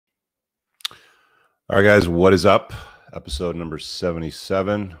All right, guys, what is up? Episode number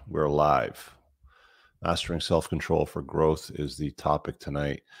 77. We're live. Mastering self control for growth is the topic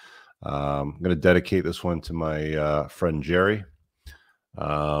tonight. I'm going to dedicate this one to my friend Jerry.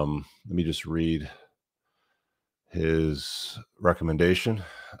 Let me just read his recommendation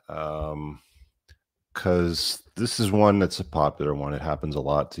because this is one that's a popular one. It happens a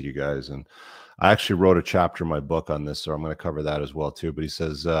lot to you guys. And I actually wrote a chapter in my book on this, so I'm going to cover that as well, too. But he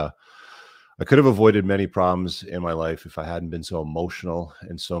says, I could have avoided many problems in my life if I hadn't been so emotional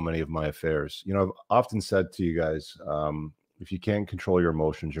in so many of my affairs. You know, I've often said to you guys, if you can't control your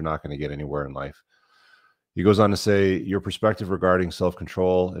emotions, you're not going to get anywhere in life. He goes on to say, your perspective regarding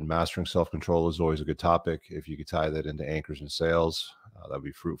self-control and mastering self-control is always a good topic. If you could tie that into anchors and sales, that'd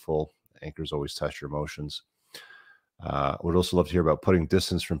be fruitful. Anchors always test your emotions. Would also love to hear about putting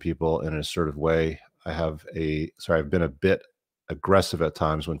distance from people in an assertive way. I've been a bit aggressive at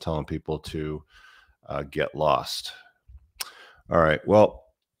times when telling people to get lost. All right. Well,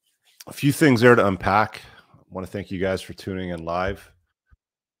 a few things there to unpack. I want to thank you guys for tuning in live.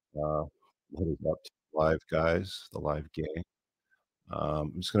 What is up to live guys, the live gang?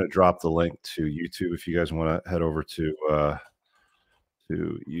 I'm just going to drop the link to YouTube if you guys want to head over to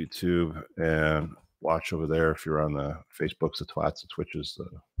YouTube and watch over there. If you're on the Facebooks, the Twats, the Twitches,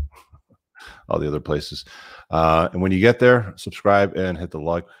 all the other places. And when you get there, subscribe and hit the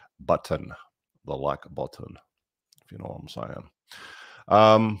like button, if you know what I'm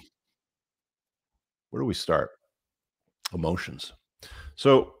saying. Where do we start? Emotions.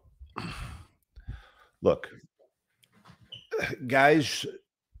 So, look, guys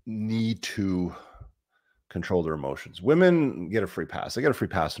need to control their emotions. Women get a free pass. They get a free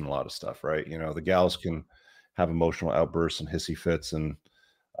pass in a lot of stuff, right? You know, the gals can have emotional outbursts and hissy fits, and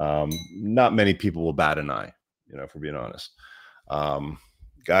not many people will bat an eye, you know, for being honest.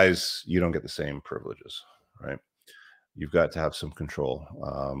 Guys, you don't get the same privileges, right? You've got to have some control.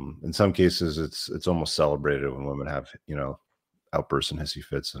 In some cases, it's almost celebrated when women have, you know, outbursts and hissy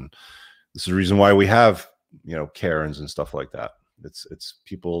fits, and this is the reason why we have, you know, Karens and stuff like that. It's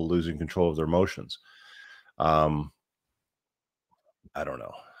people losing control of their emotions. I don't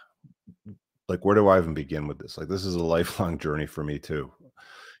know. Like, where do I even begin with this? Like, this is a lifelong journey for me too.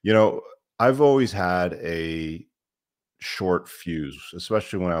 You know, I've always had a short fuse,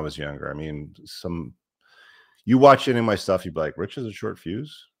 especially when I was younger. I mean, you watch any of my stuff, you'd be like, Rich has a short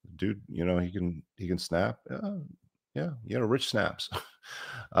fuse, dude. You know, he can snap. Yeah, you know, Rich snaps.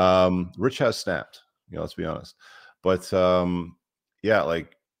 Rich has snapped. You know, let's be honest. But yeah,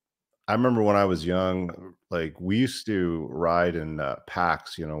 like I remember when I was young, like we used to ride in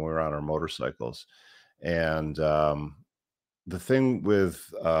packs. You know, when we were on our motorcycles, and the thing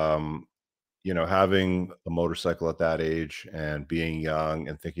with you know, having a motorcycle at that age and being young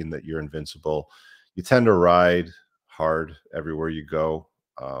and thinking that you're invincible, you tend to ride hard everywhere you go.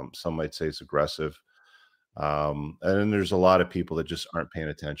 Some might say it's aggressive. And then there's a lot of people that just aren't paying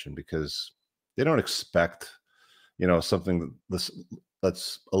attention because they don't expect, you know, something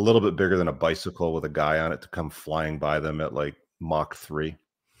that's a little bit bigger than a bicycle with a guy on it to come flying by them at like Mach 3.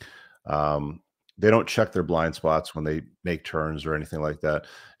 Um, they don't check their blind spots when they make turns or anything like that.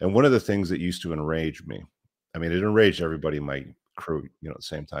 And one of the things that used to enrage me, I mean, it enraged everybody in my crew, you know, at the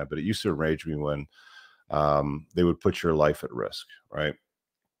same time, but it used to enrage me when they would put your life at risk, right?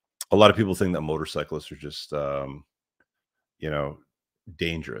 A lot of people think that motorcyclists are just, you know,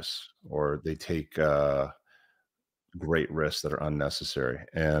 dangerous, or they take great risks that are unnecessary.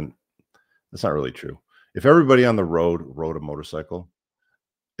 And that's not really true. If everybody on the road rode a motorcycle,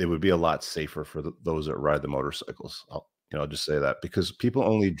 it would be a lot safer for those that ride the motorcycles. I'll just say that because people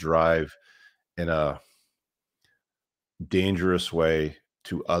only drive in a dangerous way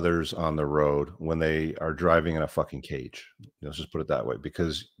to others on the road when they are driving in a fucking cage. You know, let's just put it that way,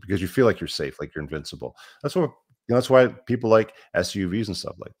 because you feel like you're safe, like you're invincible. That's what, you know, that's why people like SUVs and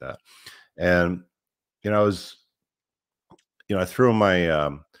stuff like that. And you know, I threw in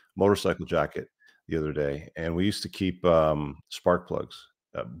my motorcycle jacket the other day, and we used to keep spark plugs,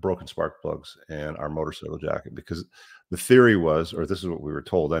 broken spark plugs, in our motorcycle jacket because the theory was, or this is what we were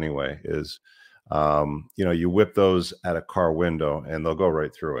told anyway, is you know, you whip those at a car window and they'll go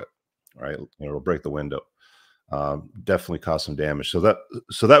right through it, right? You know, it'll break the window. Definitely cause some damage. So that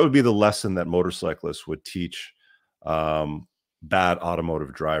would be the lesson that motorcyclists would teach bad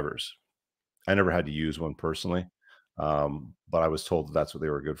automotive drivers. I never had to use one personally, but I was told that that's what they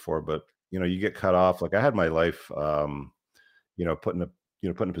were good for. But you know, you get cut off. Like I had my life, you know, put in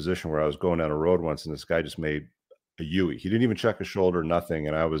a position where I was going down a road once, and this guy just made a Yui. He didn't even check his shoulder, nothing,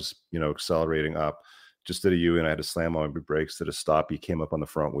 and I was, you know, accelerating up, just did a U, and I had to slam on my brakes, did a stop. He came up on the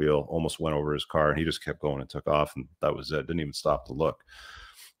front wheel, almost went over his car, and he just kept going and took off, and that was it. Didn't even stop to look,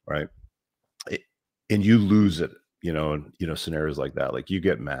 right? It, and you lose it, scenarios like that. Like, you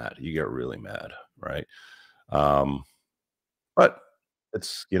get mad, you get really mad, right? Um, but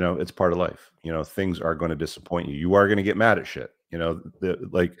it's part of life. Things are going to disappoint you. You are going to get mad at shit.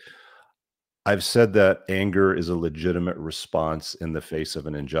 Like, I've said that anger is a legitimate response in the face of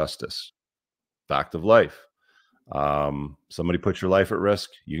an injustice. Fact of life. Somebody puts your life at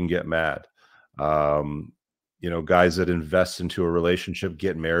risk, you can get mad. Um, Guys that invest into a relationship,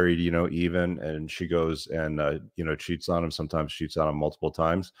 get married, even, and she goes and cheats on him, sometimes cheats on him multiple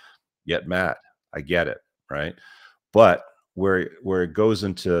times, get mad. I get it, right? But where it goes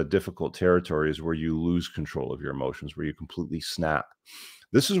into difficult territory is where you lose control of your emotions, where you completely snap.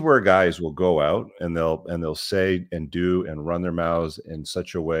 This is where guys will go out and they'll say and do and run their mouths in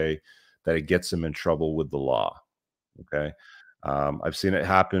such a way that it gets them in trouble with the law. Okay. I've seen it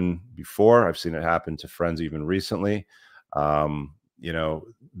happen before. I've seen it happen to friends even recently.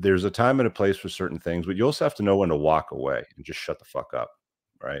 There's a time and a place for certain things, but you also have to know when to walk away and just shut the fuck up,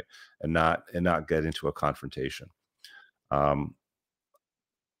 right? And not get into a confrontation. Um,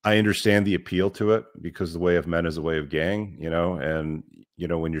 I understand the appeal to it because the way of men is the way of gang, and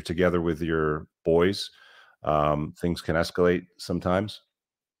when you're together with your boys, things can escalate sometimes.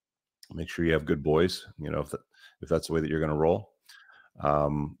 Make sure you have good boys, if that's the way that you're going to roll.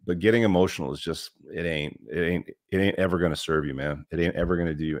 But getting emotional is just, it ain't ever going to serve you, man. It ain't ever going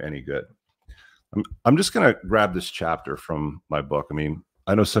to do you any good. I'm just going to grab this chapter from my book. I mean,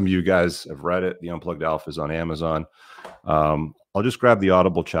 I know some of you guys have read it. The Unplugged Alpha is on Amazon. I'll just grab the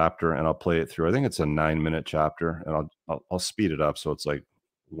Audible chapter and I'll play it through. I think it's a 9-minute chapter, and I'll speed it up so it's like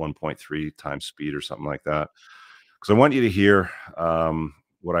 1.3 times speed or something like that, because I want you to hear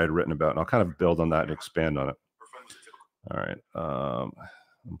what I had written about, and I'll kind of build on that and expand on it. All right.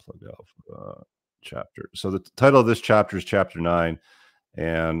 Unplugged Alpha chapter. So the title of this chapter is Chapter 9,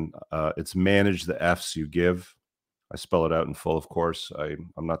 and it's Manage the F's You Give. I spell it out in full, of course.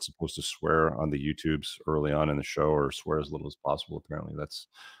 I'm not supposed to swear on the YouTubes early on in the show, or swear as little as possible. Apparently,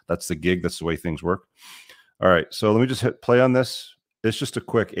 that's the gig. That's the way things work. All right, so let me just hit play on this. It's just a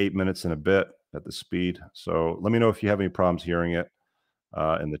quick 8 minutes and a bit at the speed. So let me know if you have any problems hearing it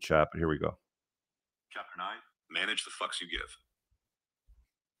in the chat. But here we go. Chapter 9: Manage the Fucks You Give.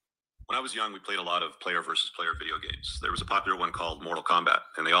 When I was young, we played a lot of player versus player video games. There was a popular one called Mortal Kombat,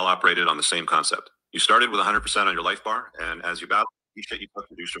 and they all operated on the same concept. You started with 100% on your life bar, and as you battled, each hit you took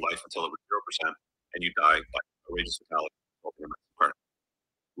reduced your life until it was 0%, and you die by outrageous fatality.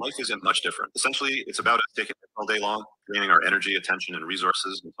 Life isn't much different. Essentially, it's about us taking it all day long, draining our energy, attention, and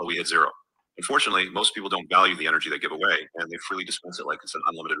resources until we hit zero. Unfortunately, most people don't value the energy they give away, and they freely dispense it like it's an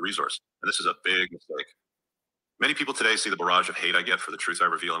unlimited resource. And this is a big mistake. Many people today see the barrage of hate I get for the truth I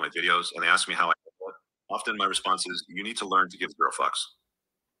reveal in my videos, and they ask me how I handle it. Often my response is, you need to learn to give zero fucks.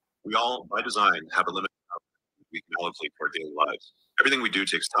 We all, by design, have a limited amount we can allocate to our daily lives. Everything we do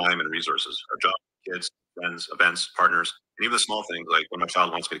takes time and resources. Our job, kids, friends, events, partners, and even the small things like when my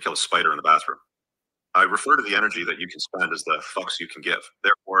child wants me to kill a spider in the bathroom. I refer to the energy that you can spend as the fucks you can give.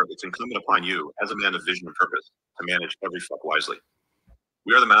 Therefore, it's incumbent upon you, as a man of vision and purpose, to manage every fuck wisely.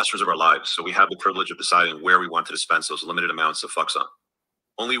 We are the masters of our lives, so we have the privilege of deciding where we want to dispense those limited amounts of fucks on.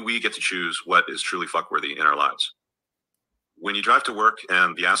 Only we get to choose what is truly fuckworthy in our lives. When you drive to work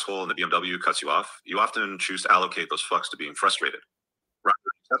and the asshole in the BMW cuts you off, you often choose to allocate those fucks to being frustrated, rather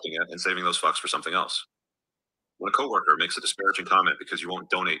than accepting it and saving those fucks for something else. When a coworker makes a disparaging comment because you won't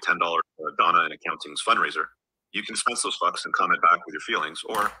donate $10 to Donna and Accounting's fundraiser, you can dispense those fucks and comment back with your feelings,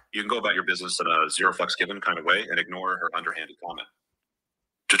 or you can go about your business in a zero fucks given kind of way and ignore her underhanded comment.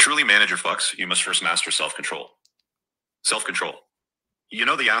 To truly manage your fucks, you must first master self-control. Self-control. You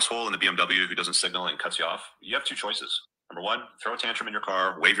know the asshole in the BMW who doesn't signal and cuts you off? You have two choices. Number one, throw a tantrum in your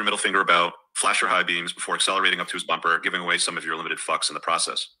car, wave your middle finger about, flash your high beams before accelerating up to his bumper, giving away some of your limited fucks in the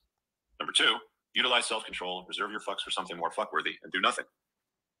process. Number two, utilize self-control, reserve your fucks for something more fuckworthy, and do nothing.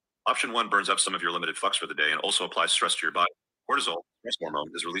 Option one burns up some of your limited fucks for the day and also applies stress to your body. Cortisol, stress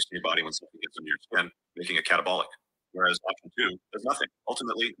hormone, is released in your body when something gets under your skin, making it catabolic. Whereas option two does nothing.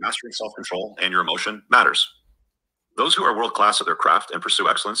 Ultimately, mastering self-control and your emotion matters. Those who are world-class at their craft and pursue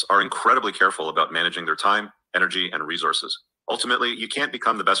excellence are incredibly careful about managing their time, energy, and resources. Ultimately, you can't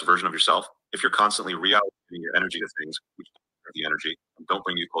become the best version of yourself if you're constantly reallocating your energy to things which don't the energy and don't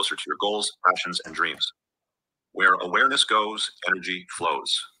bring you closer to your goals, passions, and dreams. Where awareness goes, energy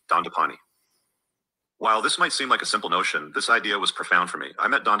flows. Dandapani. While this might seem like a simple notion, this idea was profound for me. I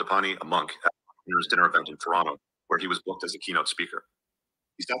met Dandapani, a monk, at his dinner event in Toronto, where he was booked as a keynote speaker.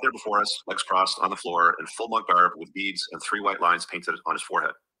 He sat there before us, legs crossed on the floor, in full mug garb with beads and 3 white lines painted on his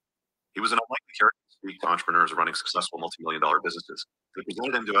forehead. He was an unlikely character to speak to entrepreneurs running successful multi-million-dollar businesses. They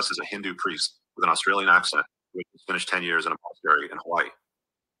presented him to us as a Hindu priest with an Australian accent who had finished 10 years in a monastery in Hawaii.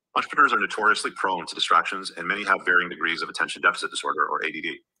 Entrepreneurs are notoriously prone to distractions, and many have varying degrees of attention deficit disorder, or ADD.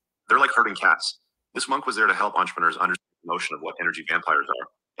 They're like herding cats. This monk was there to help entrepreneurs understand the notion of what energy vampires are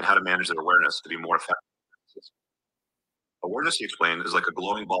and how to manage their awareness to be more effective. Awareness, he explained, is like a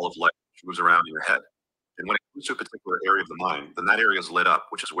glowing ball of light which moves around in your head. And when it comes to a particular area of the mind, then that area is lit up,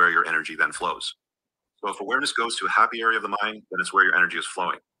 which is where your energy then flows. So if awareness goes to a happy area of the mind, then it's where your energy is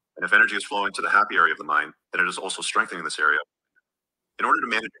flowing. And if energy is flowing to the happy area of the mind, then it is also strengthening this area. In order to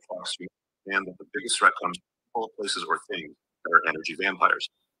manage your flux, you understand that the biggest threat comes from people, places, or things that are energy vampires.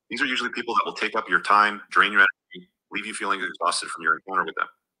 These are usually people that will take up your time, drain your energy, leave you feeling exhausted from your encounter with them.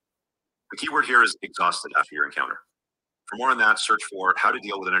 The key word here is exhausted after your encounter. For more on that, search for How to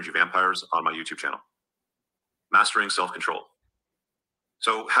Deal with Energy Vampires on my YouTube channel. Mastering self-control.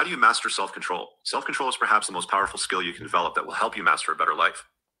 So how do you master self-control? Self-control is perhaps the most powerful skill you can develop that will help you master a better life.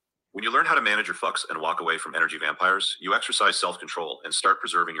 When you learn how to manage your fucks and walk away from energy vampires, you exercise self-control and start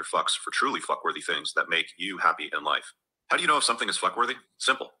preserving your fucks for truly fuckworthy things that make you happy in life. How do you know if something is fuckworthy?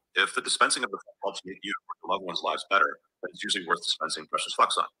 Simple. If the dispensing of the fuck helps make you or your loved one's lives better, then it's usually worth dispensing precious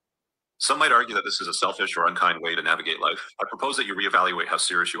fucks on. Some might argue that this is a selfish or unkind way to navigate life. I propose that you reevaluate how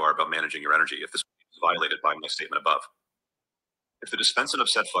serious you are about managing your energy if this is violated by my statement above. If the dispensing of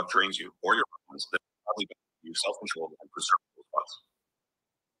said fuck drains you or your loved ones, then probably you self-control and preserve those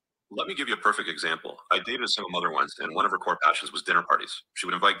fucks. Let me give you a perfect example. I dated a single mother once, and one of her core passions was dinner parties. She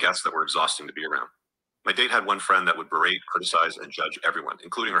would invite guests that were exhausting to be around. My date had one friend that would berate, criticize, and judge everyone,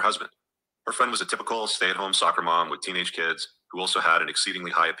 including her husband. Her friend was a typical stay-at-home soccer mom with teenage kids who also had an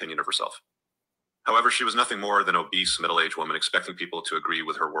exceedingly high opinion of herself. However, she was nothing more than an obese, middle-aged woman expecting people to agree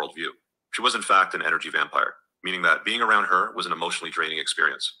with her worldview. She was, in fact, an energy vampire, meaning that being around her was an emotionally draining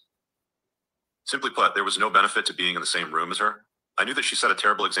experience. Simply put, there was no benefit to being in the same room as her. I knew that she set a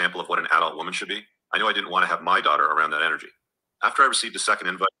terrible example of what an adult woman should be. I knew I didn't want to have my daughter around that energy. After I received a second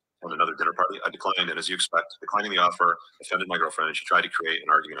invite on another dinner party, I declined, and as you expect, declining the offer offended my girlfriend, and she tried to create an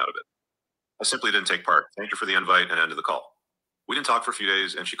argument out of it. I simply didn't take part. Thank you for the invite, and ended the call. We didn't talk for a few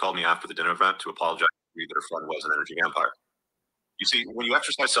days, and she called me after the dinner event to apologize and agree that her friend was an energy vampire. You see, when you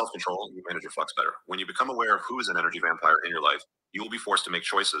exercise self-control, you manage your fucks better. When you become aware of who is an energy vampire in your life, you will be forced to make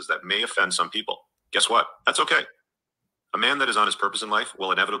choices that may offend some people. Guess what? That's okay. A man that is on his purpose in life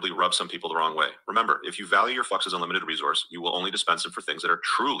will inevitably rub some people the wrong way. Remember, if you value your fucks as a limited resource, you will only dispense them for things that are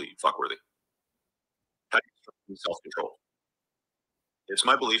truly fuckworthy. How do you strengthen self-control? It's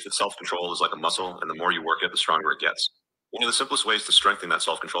my belief that self-control is like a muscle, and the more you work it, the stronger it gets. One of the simplest ways to strengthen that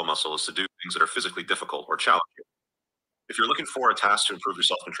self-control muscle is to do things that are physically difficult or challenging. If you're looking for a task to improve your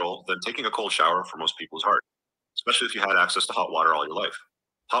self-control, then taking a cold shower for most people is hard, especially if you had access to hot water all your life.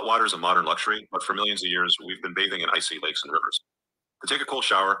 Hot water is a modern luxury, but for millions of years, we've been bathing in icy lakes and rivers. To take a cold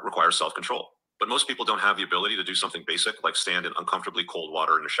shower requires self-control, but most people don't have the ability to do something basic like stand in uncomfortably cold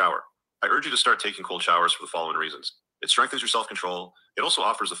water in a shower. I urge you to start taking cold showers for the following reasons. It strengthens your self-control. It also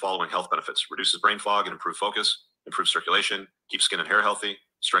offers the following health benefits: reduces brain fog and improves focus, improves circulation, keeps skin and hair healthy,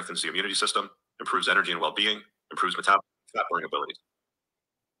 strengthens the immunity system, improves energy and well-being, improves metabolism, fat burning abilities.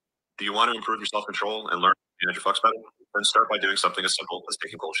 Do you want to improve your self-control and learn to manage your fucks better? Then start by doing something as simple as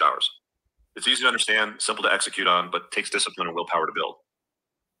taking cold showers. It's easy to understand, simple to execute on, but takes discipline and willpower to build.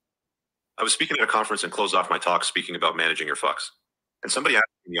 I was speaking at a conference and closed off my talk speaking about managing your fucks. And somebody asked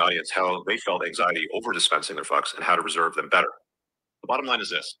in the audience how they felt anxiety over dispensing their fucks and how to reserve them better. The bottom line is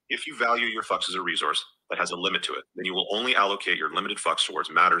this: if you value your fucks as a resource that has a limit to it, then you will only allocate your limited fucks towards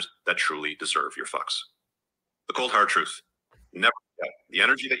matters that truly deserve your fucks. The cold hard truth: never forget the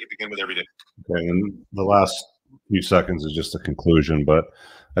energy that you begin with every day. Okay, and the last few seconds is just a conclusion, but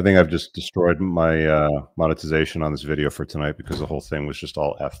I think I've just destroyed my monetization on this video for tonight because the whole thing was just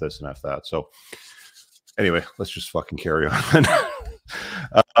all F this and F that. So anyway, let's just fucking carry on.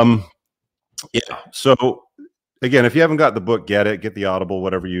 Yeah. So again, if you haven't got the book, get it, get the Audible,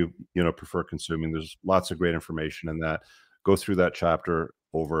 whatever you prefer consuming. There's lots of great information in that. Go through that chapter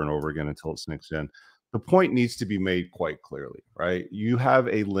over and over again until it sinks in. The point needs to be made quite clearly, right? You have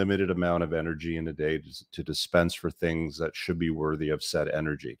a limited amount of energy in a day to dispense for things that should be worthy of said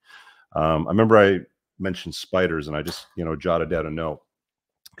energy. I remember I mentioned spiders, and I just, jotted down a note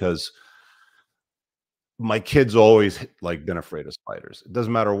because my kids always like been afraid of spiders. It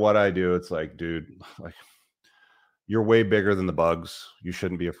doesn't matter what I do. It's like, dude, like, you're way bigger than the bugs. You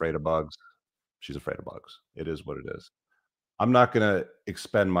shouldn't be afraid of bugs. She's afraid of bugs. It is what it is. I'm not going to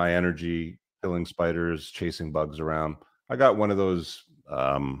expend my energy killing spiders, chasing bugs around. I got one of those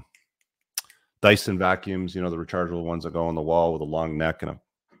Dyson vacuums, you know, the rechargeable ones that go on the wall with a long neck and a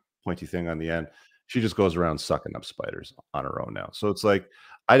pointy thing on the end. She just goes around sucking up spiders on her own now. So it's like,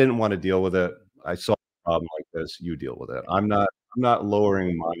 I didn't want to deal with it. I saw a problem like this. You deal with it. I'm not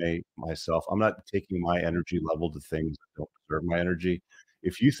lowering myself. I'm not taking my energy level to things that don't deserve my energy.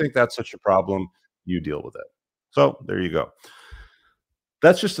 If you think that's such a problem, you deal with it. So there you go.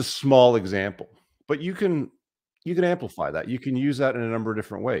 That's just a small example, but you can amplify that. You can use that in a number of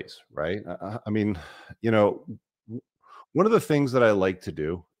different ways, right? I mean, you know, one of the things that I like to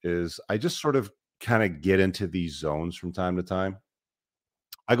do is I just sort of kind of get into these zones from time to time.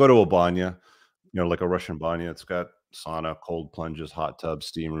 I go to a banya, you know, like a Russian banya. It's got sauna, cold plunges, hot tubs,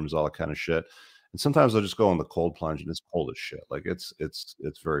 steam rooms, all that kind of shit. And sometimes I'll just go in the cold plunge and it's cold as shit. Like it's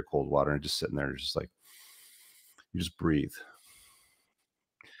very cold water and just sitting there, just like you just breathe.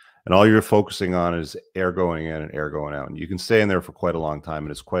 And all you're focusing on is air going in and air going out. And you can stay in there for quite a long time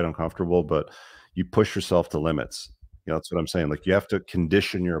and it's quite uncomfortable, but you push yourself to limits. You know, that's what I'm saying. Like you have to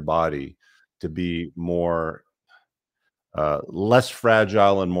condition your body to be more less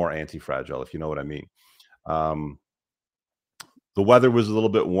fragile and more anti-fragile, if you know what I mean. Um, the weather was a little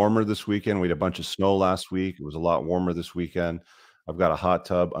bit warmer this weekend. We had a bunch of snow last week. It was a lot warmer this weekend. I've got a hot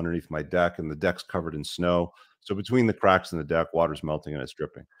tub underneath my deck, and the deck's covered in snow. So between the cracks in the deck, water's melting and it's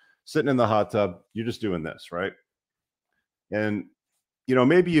dripping. Sitting in the hot tub, you're just doing this, right? And you know,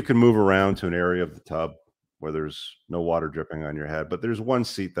 maybe you can move around to an area of the tub where there's no water dripping on your head, but there's one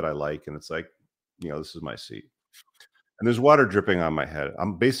seat that I like, and it's like, you know, this is my seat. And there's water dripping on my head.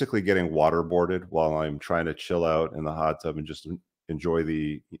 I'm basically getting waterboarded while I'm trying to chill out in the hot tub and just enjoy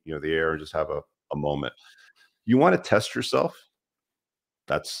the, you know, the air and just have a moment. You want to test yourself?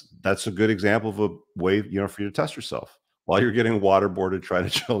 That's a good example of a way, you know, for you to test yourself while you're getting waterboarded, trying to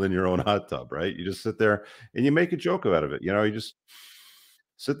chill in your own hot tub, right? You just sit there and you make a joke out of it. You know, you just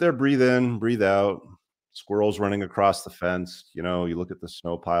sit there, breathe in, breathe out. Squirrels running across the fence. You know, you look at the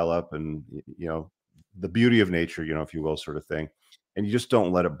snow pile up, and you know the beauty of nature, you know, if you will, sort of thing, and you just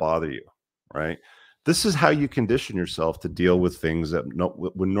don't let it bother you, right? This is how you condition yourself to deal with things that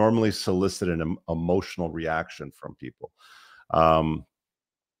would normally solicit an emotional reaction from people. Um,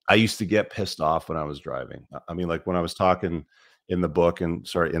 I used to get pissed off when I was driving. I mean, like when I was talking in the book and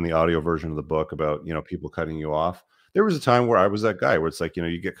sorry, in the audio version of the book about, you know, people cutting you off. There was a time where I was that guy where it's like, you know,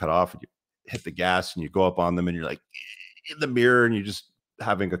 you get cut off and you hit the gas and you go up on them and you're like in the mirror and you're just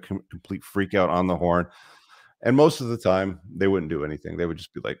having a complete freak out on the horn. And most of the time they wouldn't do anything. They would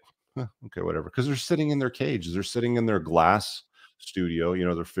just be like, "Huh, okay, whatever." Because they're sitting in their cage. They're sitting in their glass studio, you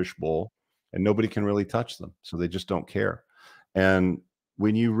know, their fish bowl, and nobody can really touch them. So they just don't care. And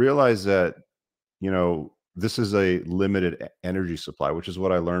when you realize that, you know, this is a limited energy supply, which is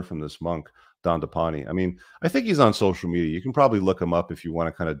what I learned from this monk, Don Depani. I mean, I think he's on social media. You can probably look him up if you want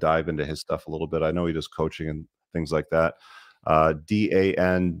to kind of dive into his stuff a little bit. I know he does coaching and things like that.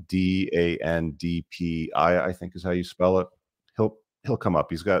 DANDANDPI, I think is how you spell it. He'll come up.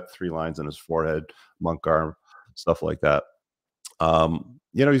 He's got 3 lines on his forehead, monk arm, stuff like that.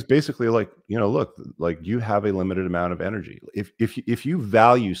 You know, he's basically like, you know, look, like you have a limited amount of energy. If you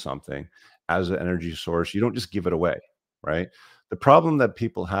value something as an energy source, you don't just give it away, right? The problem that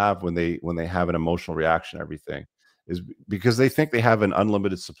people have when they have an emotional reaction to everything is because they think they have an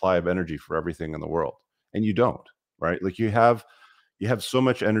unlimited supply of energy for everything in the world, and you don't, right? Like you have so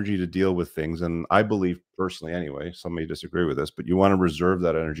much energy to deal with things, and I believe personally, anyway, some may disagree with this, but you want to reserve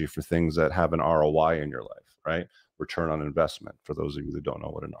that energy for things that have an ROI in your life, right? Return on investment, for those of you that don't know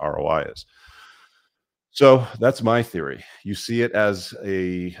what an ROI is. So that's my theory. You see it as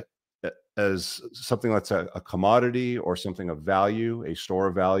something that's a commodity or something of value, a store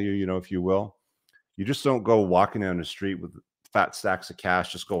of value, you know, if you will. You just don't go walking down the street with fat stacks of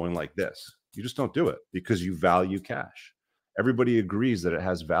cash just going like this. You just don't do it because you value cash. Everybody agrees that it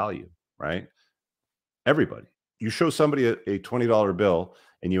has value, right? Everybody. You show somebody a $20 bill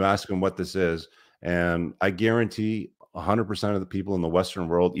and you ask them what this is, and I guarantee 100% of the people in the Western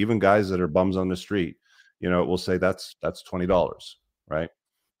world, even guys that are bums on the street, you know, will say that's $20, right?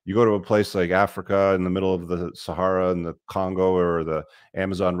 You go to a place like Africa in the middle of the Sahara and the Congo or the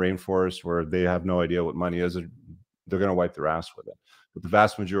Amazon rainforest where they have no idea what money is, they're going to wipe their ass with it. But the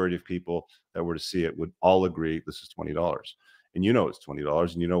vast majority of people that were to see it would all agree this is $20. And you know it's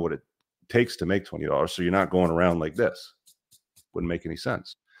 $20 and you know what it takes to make $20. So you're not going around like this. Wouldn't make any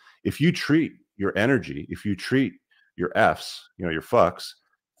sense. If you treat your energy, if you treat your Fs, you know, your fucks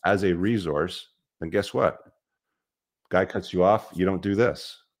as a resource, then guess what? Guy cuts you off, you don't do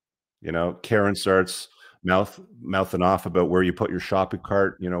this. You know, Karen starts mouthing off about where you put your shopping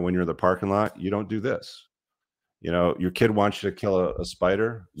cart, you know, when you're in the parking lot, you don't do this. You know, your kid wants you to kill a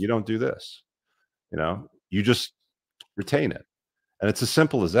spider. You don't do this. You just retain it. And it's as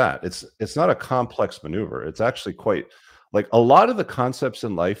simple as that. It's not a complex maneuver. It's actually quite like a lot of the concepts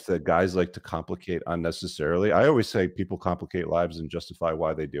in life that guys like to complicate unnecessarily. I always say people complicate lives and justify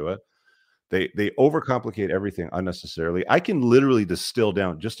why they do it. They overcomplicate everything unnecessarily. I can literally distill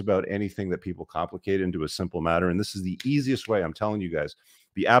down just about anything that people complicate into a simple matter, and this is the easiest way. I'm telling you guys,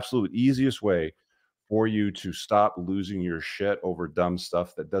 the absolute easiest way for you to stop losing your shit over dumb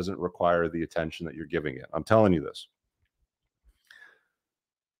stuff that doesn't require the attention that you're giving it. I'm telling you this.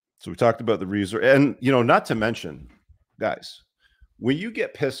 So we talked about the reason, and not to mention, guys, when you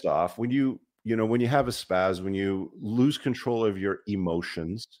get pissed off, when you have a spaz, when you lose control of your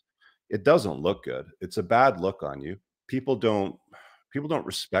emotions, it doesn't look good. It's a bad look on you. People don't people don't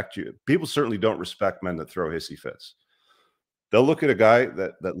respect you. People certainly don't respect men that throw hissy fits. They'll look at a guy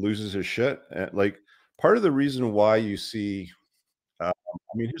that loses his shit, and like part of the reason why you see I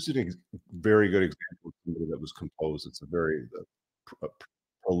mean, here's a very good example of somebody that was composed. It's a very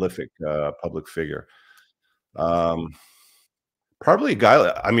prolific public figure. Um, Probably a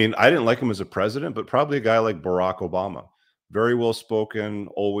guy I mean, I didn't like him as a president, but probably a guy like Barack Obama. Very well spoken,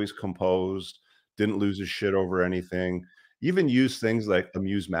 always composed, didn't lose his shit over anything. Even used things like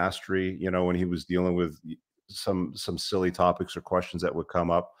amuse mastery, when he was dealing with some silly topics or questions that would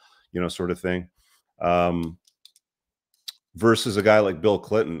come up, sort of thing. Um, versus a guy like Bill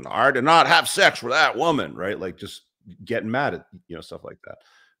Clinton, I did not have sex with that woman, right? Like just getting mad at, stuff like that.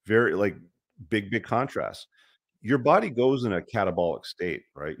 Very like big contrast. Your body goes in a catabolic state,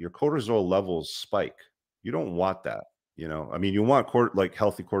 right? Your cortisol levels spike. You don't want that. I mean, you want like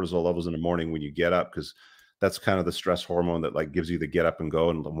healthy cortisol levels in the morning when you get up because that's kind of the stress hormone that like gives you the get up and go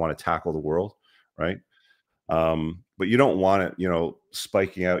and want to tackle the world, right? But you don't want it,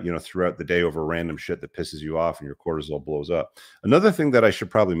 spiking out, throughout the day over random shit that pisses you off and your cortisol blows up. Another thing that I should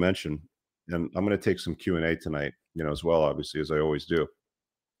probably mention, and I'm going to take some Q&A tonight, as well, obviously, as I always do.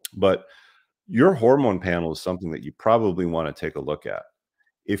 But your hormone panel is something that you probably want to take a look at.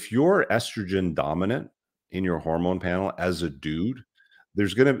 If you're estrogen dominant in your hormone panel as a dude,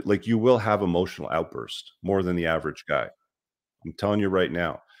 there's going to like you will have emotional outbursts more than the average guy. I'm telling you right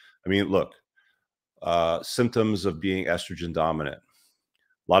now. I mean, look, symptoms of being estrogen dominant: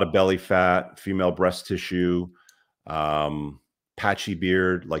 a lot of belly fat, female breast tissue, patchy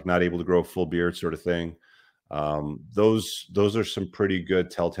beard, like not able to grow a full beard, sort of thing. Those are some pretty good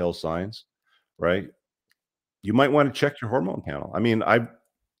telltale signs, right? You might want to check your hormone panel. I mean, I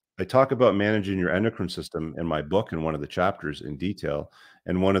talk about managing your endocrine system in my book in one of the chapters in detail.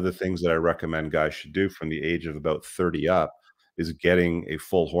 And one of the things that I recommend guys should do from the age of about 30 up is getting a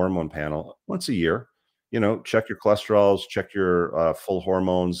full hormone panel once a year. Check your cholesterols, check your full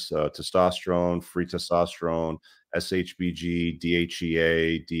hormones, testosterone, free testosterone, SHBG,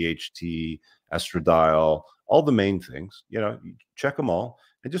 DHEA, DHT, estradiol, all the main things. You check them all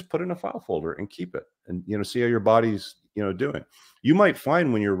and just put it in a file folder and keep it, and see how your body's doing. You might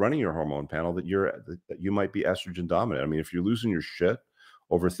find when you're running your hormone panel that you might be estrogen dominant. I mean, if you're losing your shit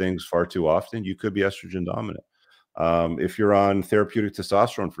over things far too often, you could be estrogen dominant. If you're on therapeutic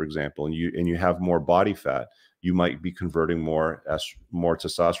testosterone, for example, and you have more body fat, you might be converting more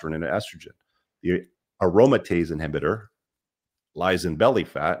testosterone into estrogen. The aromatase inhibitor lies in belly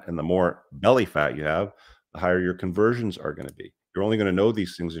fat, and the more belly fat you have, the higher your conversions are going to be. You're only going to know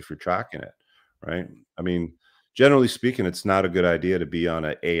these things if you're tracking it, right? I mean, generally speaking, it's not a good idea to be on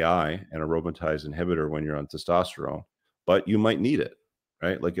an AI, an aromatase inhibitor, when you're on testosterone, but you might need it,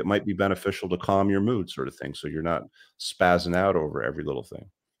 right? Like it might be beneficial to calm your mood, sort of thing, so you're not spazzing out over every little thing.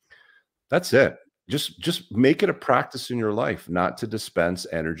 That's it. Just make it a practice in your life not to dispense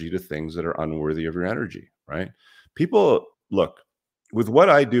energy to things that are unworthy of your energy, right? People look, with what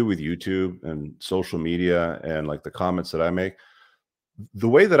I do with YouTube and social media and like the comments that I make, the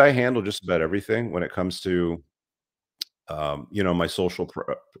way that I handle just about everything when it comes to my social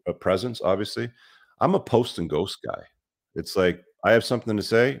presence, obviously, I'm a post and ghost guy. It's like I have something to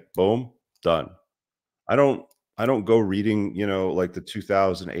say, boom, done. I don't I don't go reading, like the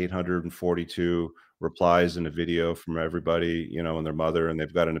 2,842 replies in a video from everybody, and their mother, and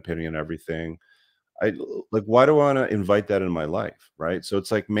they've got an opinion on everything. I like, why do I want to invite that in my life? Right. So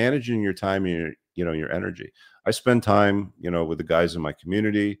it's like managing your time and your energy. I spend time, with the guys in my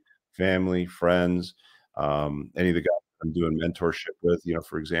community, family, friends, any of the guys I'm doing mentorship with,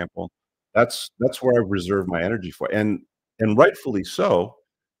 for example. That's where I reserve my energy for. And rightfully so,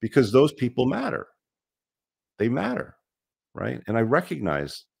 because those people matter. They matter, right? And I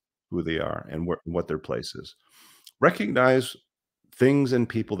recognize who they are and what their place is. Recognize things and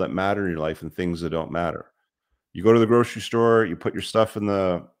people that matter in your life and things that don't matter. You go to the grocery store, you put your stuff in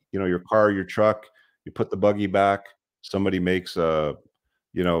the, your car, your truck, you put the buggy back, somebody makes a,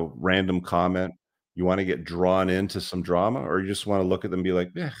 random comment. You want to get drawn into some drama, or you just want to look at them and be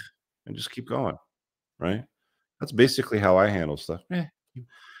like, yeah, and just keep going, right? That's basically how I handle stuff. Eh.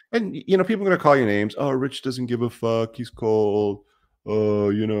 And people are gonna call you names. Oh, Rich doesn't give a fuck. He's cold.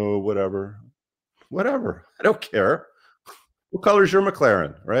 Oh, whatever. Whatever. I don't care. What color is your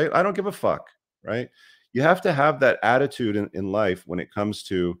McLaren? Right? I don't give a fuck. Right? You have to have that attitude in life when it comes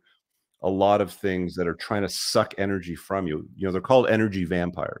to a lot of things that are trying to suck energy from you. They're called energy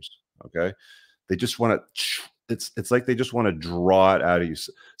vampires. Okay. They just want to, it's like they just want to draw it out of you.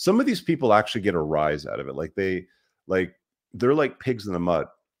 Some of these people actually get a rise out of it. Like they're like pigs in the mud.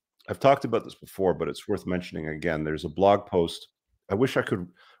 I've talked about this before, but it's worth mentioning again. There's a blog post. I wish I could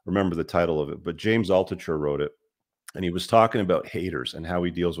remember the title of it, but James Altucher wrote it, and he was talking about haters and how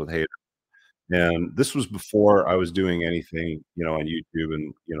he deals with haters. And this was before I was doing anything, on YouTube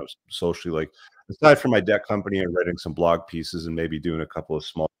and, socially, like aside from my debt company and writing some blog pieces and maybe doing a couple of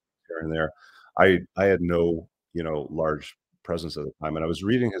small here and there, I had no, large presence at the time. And I was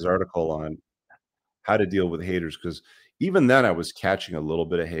reading his article on how to deal with haters, because even then I was catching a little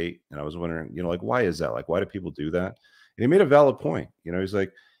bit of hate, and I was wondering, like, why is that? Like, why do people do that? And he made a valid point. He's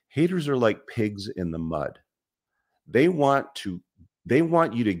like, haters are like pigs in the mud. They want to they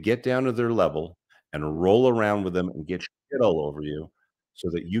want you to get down to their level and roll around with them and get shit all over you so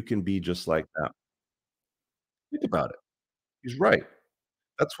that you can be just like them. Think about it. He's right.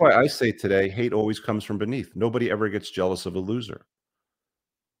 That's why I say today, hate always comes from beneath. Nobody ever gets jealous of a loser.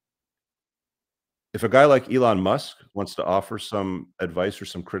 If a guy like Elon Musk wants to offer some advice or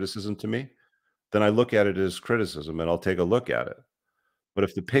some criticism to me, then I look at it as criticism and I'll take a look at it. But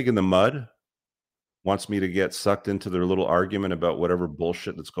if the pig in the mud wants me to get sucked into their little argument about whatever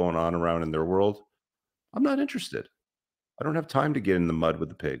bullshit that's going on around in their world, I'm not interested. I don't have time to get in the mud with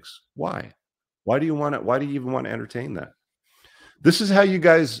the pigs. Why? Why do you even want to entertain that? This is how you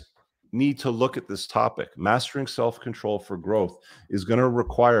guys need to look at this topic. Mastering self-control for growth is going to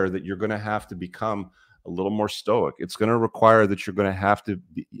require that you're going to have to become a little more stoic. It's going to require that you're going to have to,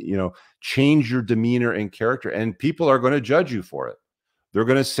 change your demeanor and character, and people are going to judge you for it. They're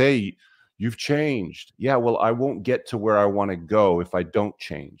going to say, you've changed. Yeah, well, I won't get to where I want to go if I don't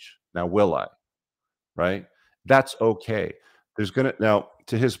change. Now, will I? Right? That's okay. There's going to, now,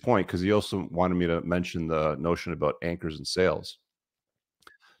 to his point, because he also wanted me to mention the notion about anchors and sails.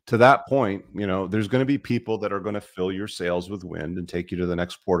 To that point, there's going to be people that are going to fill your sails with wind and take you to the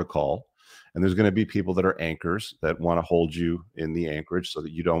next port of call. And there's going to be people that are anchors that want to hold you in the anchorage so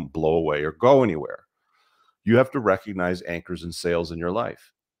that you don't blow away or go anywhere. You have to recognize anchors and sails in your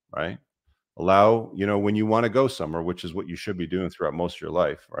life, right? Allow, when you want to go somewhere, which is what you should be doing throughout most of your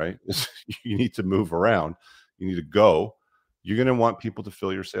life, right? You need to move around. You need to go. You're going to want people to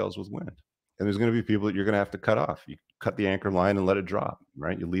fill your sails with wind. And there's going to be people that you're going to have to cut off. You cut the anchor line and let it drop,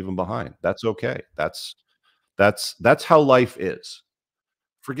 right? You leave them behind. That's okay. That's how life is.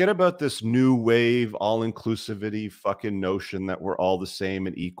 Forget about this new wave, all-inclusivity fucking notion that we're all the same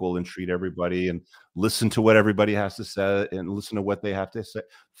and equal and treat everybody and listen to what everybody has to say and listen to what they have to say.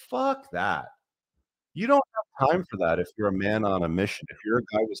 Fuck that. You don't have time for that if you're a man on a mission. If you're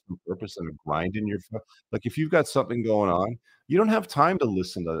a guy with some purpose and a grind in your like, if you've got something going on, you don't have time to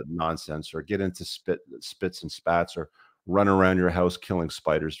listen to nonsense or get into spits and spats or run around your house killing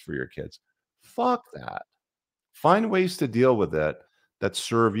spiders for your kids. Fuck that. Find ways to deal with it that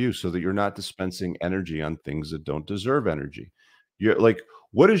serve you so that you're not dispensing energy on things that don't deserve energy. You're like,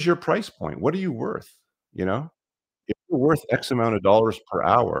 what is your price point? What are you worth? If you're worth X amount of dollars per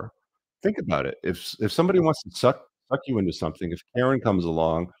hour, think about it. If somebody wants to suck you into something, if Karen comes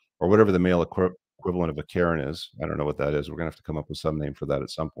along or whatever the male equivalent of a Karen is, I don't know what that is. We're gonna have to come up with some name for that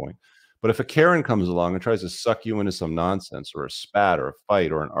at some point. But if a Karen comes along and tries to suck you into some nonsense or a spat or a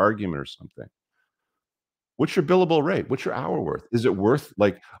fight or an argument or something, what's your billable rate? What's your hour worth? Is it worth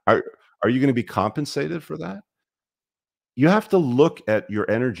are you going to be compensated for that? You have to look at your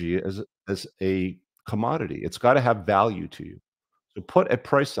energy as a commodity. It's got to have value to you. So put a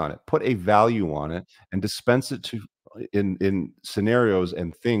price on it, put a value on it, and dispense it to in scenarios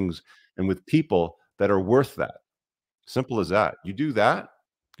and things and with people that are worth that. Simple as that. You do that,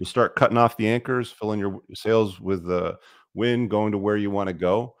 you start cutting off the anchors, filling your sails with the wind, going to where you want to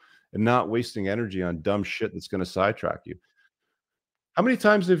go, and not wasting energy on dumb shit that's going to sidetrack you. How many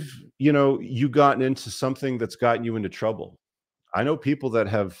times have you gotten into something that's gotten you into trouble? I know people that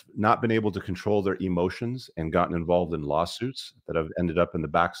have not been able to control their emotions and gotten involved in lawsuits that have ended up in the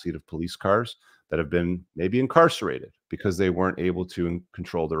backseat of police cars that have been maybe incarcerated because they weren't able to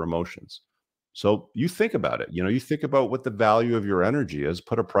control their emotions. So you think about it. You think about what the value of your energy is,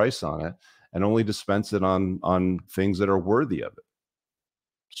 put a price on it, and only dispense it on things that are worthy of it.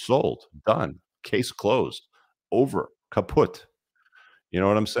 Sold, done, case closed, over, kaput. You know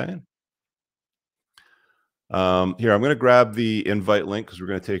what I'm saying? Here, I'm going to grab the invite link because we're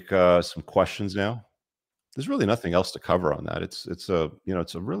going to take some questions now. There's really nothing else to cover on that. It's a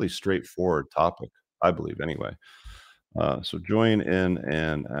really straightforward topic, I believe, anyway. So join in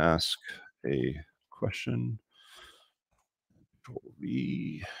and ask a question.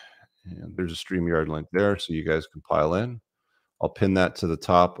 And there's a StreamYard link there, so you guys can pile in. I'll pin that to the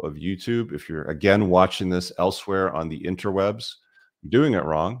top of YouTube. If you're, again, watching this elsewhere on the interwebs, you're doing it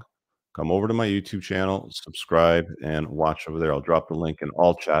wrong. Come over to my YouTube channel, subscribe, and watch over there. I'll drop the link in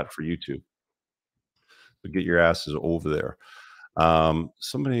all chat for YouTube. So get your asses over there.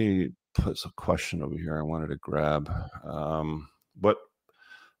 Somebody puts a question over here I wanted to grab. What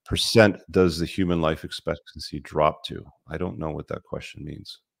percent does the human life expectancy drop to? I don't know what that question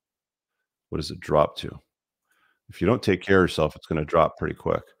means. What does it drop to? If you don't take care of yourself, it's going to drop pretty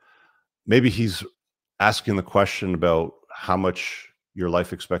quick. Maybe he's asking the question about how much your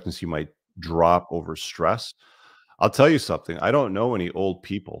life expectancy might drop over stress. I'll tell you something. I don't know any old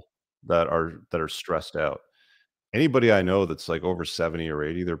people that are stressed out. Anybody I know that's like over 70 or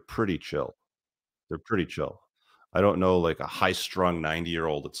 80, they're pretty chill. They're pretty chill. I don't know like a high-strung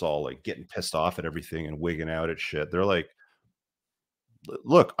 90-year-old that's all like getting pissed off at everything and wigging out at shit. They're like,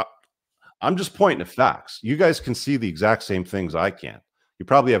 look, I'm just pointing to facts. You guys can see the exact same things I can. You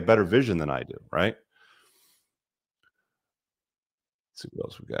probably have better vision than I do, right? Let's see what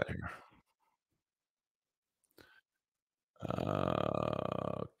else we got here.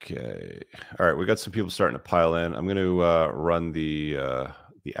 Okay. All right, we got some people starting to pile in. I'm going to run the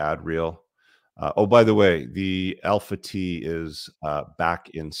ad reel. Oh, by the way, the Alpha T is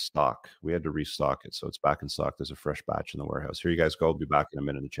back in stock. We had to restock it, so it's back in stock. There's a fresh batch in the warehouse. Here you guys go. I'll be back in a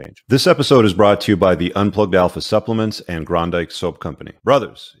minute to change. This episode is brought to you by the Unplugged Alpha Supplements and Grondike Soap Company.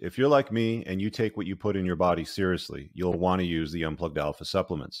 Brothers, if you're like me and you take what you put in your body seriously, you'll want to use the Unplugged Alpha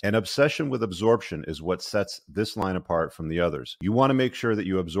Supplements. An obsession with absorption is what sets this line apart from the others. You want to make sure that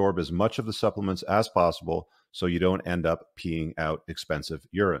you absorb as much of the supplements as possible so you don't end up peeing out expensive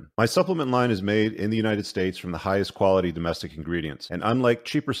urine. My supplement line is made in the United States from the highest quality domestic ingredients. And unlike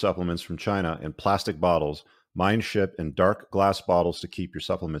cheaper supplements from China in plastic bottles, mine ship in dark glass bottles to keep your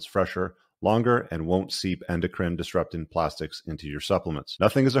supplements fresher, longer, and won't seep endocrine disrupting plastics into your supplements.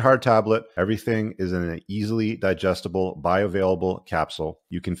 Nothing is a hard tablet. Everything is in an easily digestible, bioavailable capsule.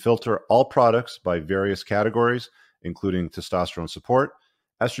 You can filter all products by various categories, including testosterone support,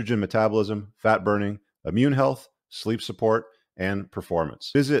 estrogen metabolism, fat burning, immune health, sleep support, and performance.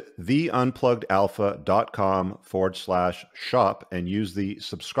 Visit theunpluggedalpha.com/shop and use the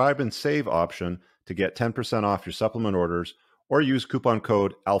subscribe and save option to get 10% off your supplement orders, or use coupon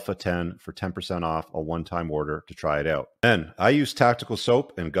code ALPHA10 for 10% off a one-time order to try it out. Then, I use Tactical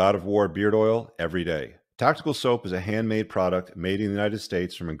Soap and God of War beard oil every day. Tactical Soap is a handmade product made in the United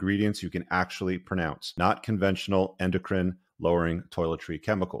States from ingredients you can actually pronounce, not conventional endocrine lowering toiletry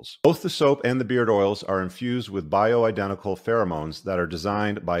chemicals. Both the soap and the beard oils are infused with bioidentical pheromones that are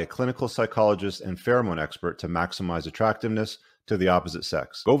designed by a clinical psychologist and pheromone expert to maximize attractiveness to the opposite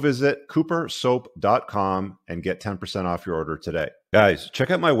sex. Go visit coopersoap.com and get 10% off your order today. Guys, check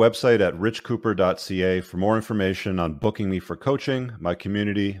out my website at richcooper.ca for more information on booking me for coaching, my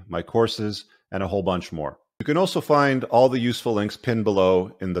community, my courses, and a whole bunch more. You can also find all the useful links pinned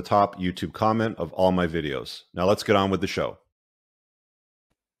below in the top YouTube comment of all my videos. Now let's get on with the show.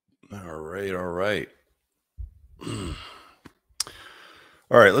 All right.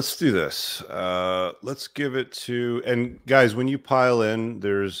 All right, let's do this. Let's give it to, and guys, when you pile in,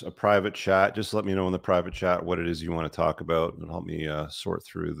 there's a private chat. Just let me know in the private chat what it is you want to talk about, and help me sort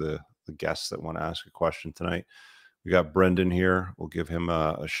through the guests that want to ask a question tonight. We got Brendan here. We'll give him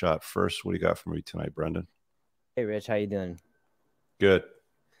a shot first. What do you got for me tonight, Brendan? Hey, Rich, how you doing? Good.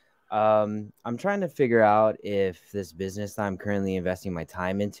 I'm trying to figure out if this business that I'm currently investing my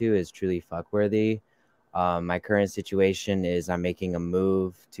time into is truly fuckworthy. My current situation is I'm making a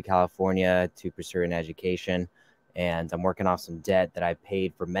move to California to pursue an education, and I'm working off some debt that I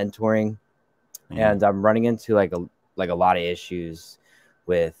paid for mentoring, and I'm running into like a lot of issues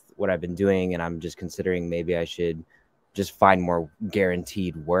with what I've been doing, and I'm just considering maybe I should just find more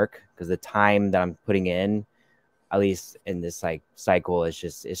guaranteed work, because the time that I'm putting in, at least in this like cycle, it's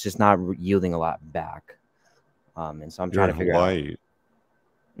just not yielding a lot back. And so I'm trying to figure out.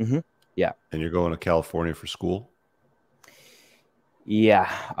 Yeah. And you're going to California for school?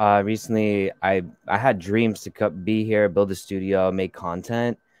 Yeah. Recently I had dreams to be here, build a studio, make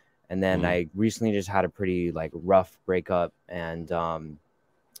content. And then I recently just had a pretty like rough breakup, and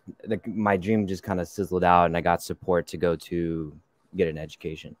my dream just kind of sizzled out, and I got support to go to get an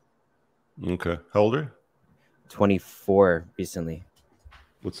education. Okay. How old are you? 24 recently.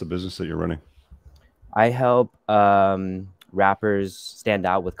 What's the business that you're running? I help rappers stand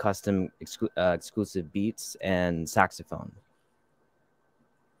out with custom exclusive beats and saxophone.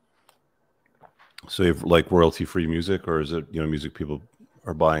 So you have like royalty-free music, or is it, you know, music people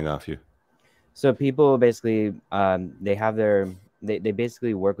are buying off you? So people basically they have they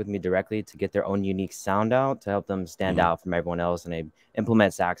basically work with me directly to get their own unique sound out to help them stand out from everyone else, and they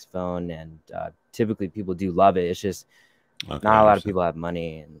implement saxophone, and typically people do love it. It's just not a lot of people have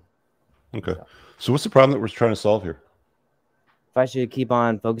money. And so what's the problem that we're trying to solve here? If I should keep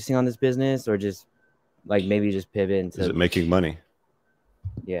on focusing on this business, or just like maybe just pivot into... Is it making money?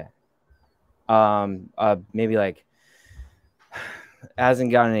 Yeah. Maybe like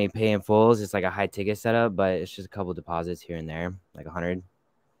hasn't gotten any pay in fulls. It's like a high ticket setup, but it's just a couple deposits here and there, like 100.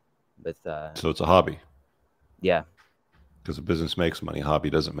 With so it's a hobby. Yeah. Because a business makes money, a hobby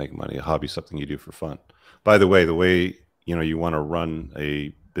doesn't make money. A hobby is something you do for fun. By the way you know you want to run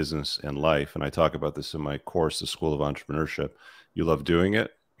a business in life, and I talk about this in my course, The School of Entrepreneurship. You love doing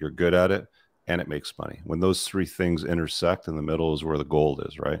it, you're good at it, and it makes money. When those three things intersect, in the middle is where the gold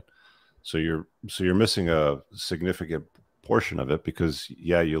is, right? So you're missing a significant portion of it, because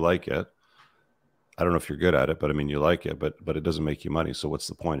yeah, you like it. I don't know if you're good at it, but I mean, you like it, but it doesn't make you money. So what's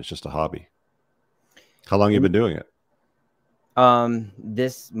the point? It's just a hobby. How long have you been doing it?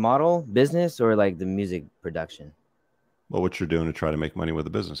 This model business, or like the music production? Well, what you're doing to try to make money with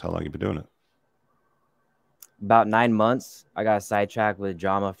the business. How long have you been doing it? About 9 months. I got sidetracked with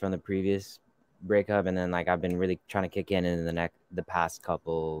drama from the previous breakup, and then like I've been really trying to kick in the past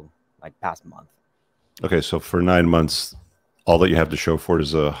month. Okay, so for 9 months, all that you have to show for it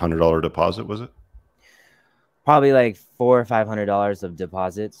is $100 deposit, was it? Probably like $400 or $500 of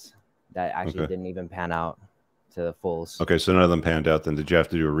deposits that actually didn't even pan out to the fulls. Okay, so none of them panned out. Then did you have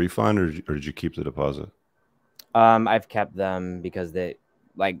to do a refund, or did you keep the deposit? I've kept them because the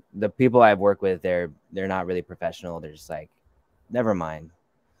people I've worked with, they're not really professional. They're just like, never mind.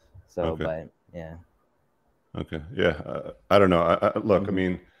 So, but yeah. Okay, yeah. I don't know. Look, I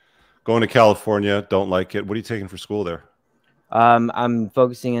mean, going to California, don't like it. What are you taking for school there? I'm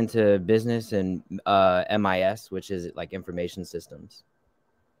focusing into business and MIS, which is like information systems.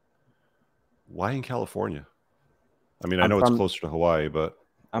 Why in California? I mean, I know it's closer to Hawaii, but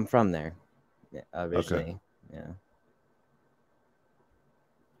I'm from there originally. Yeah.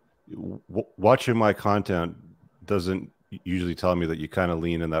 Watching my content doesn't usually tell me that you kind of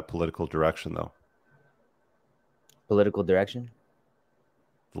lean in that political direction, though. Political direction?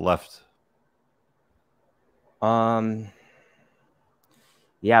 The left.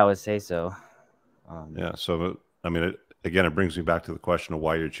 Yeah, I would say so. Yeah. So, I mean, again, it brings me back to the question of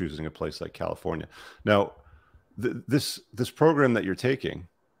why you're choosing a place like California. Now, this program that you're taking,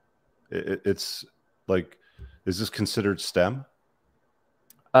 it's like, is this considered STEM?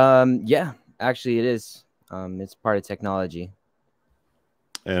 Yeah, actually it is. It's part of technology.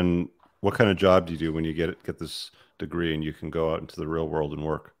 And what kind of job do you do when you get this degree and you can go out into the real world and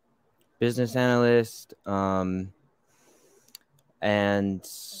work? Business analyst, and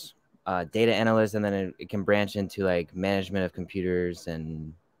data analyst, and then it can branch into like management of computers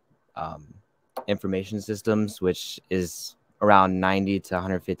and information systems, which is around 90 to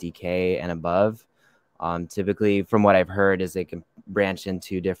 150K and above. Typically, from what I've heard, is they can branch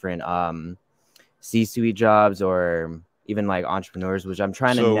into different C-suite jobs, or even like entrepreneurs, which I'm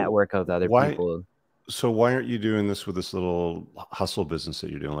trying to network with other people. So why aren't you doing this with this little hustle business that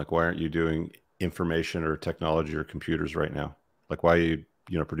you're doing? Like, why aren't you doing information or technology or computers right now? Like, why are you,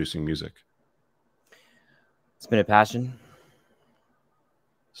 producing music? It's been a passion.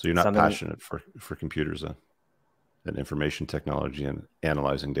 So you're not passionate for computers then, and information technology and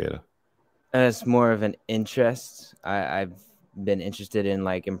analyzing data? And it's more of an interest. I've been interested in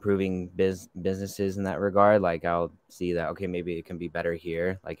like improving businesses in that regard. Like I'll see that, okay, maybe it can be better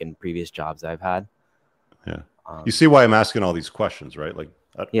here, like in previous jobs I've had. Yeah. You see why I'm asking all these questions, right? Like,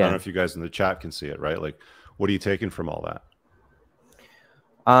 I don't know if you guys in the chat can see it, right? Like, what are you taking from all that?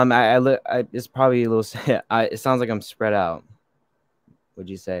 It's probably a little, it sounds like I'm spread out. Would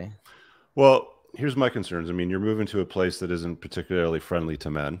you say? Well, here's my concerns. I mean, you're moving to a place that isn't particularly friendly to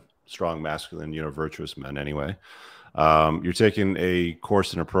men, strong, masculine, virtuous men anyway. You're taking a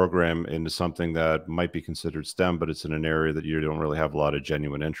course and a program into something that might be considered STEM, but it's in an area that you don't really have a lot of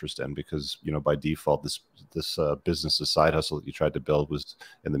genuine interest in, because, by default, this business, the side hustle that you tried to build was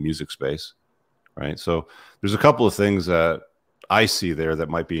in the music space, right? So there's a couple of things that I see there that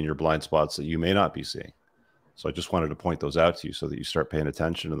might be in your blind spots that you may not be seeing. So I just wanted to point those out to you so that you start paying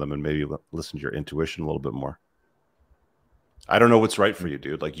attention to them and maybe listen to your intuition a little bit more. I don't know what's right for you,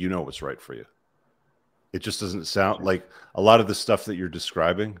 dude. Like, you know what's right for you. It just doesn't sound like a lot of the stuff that you're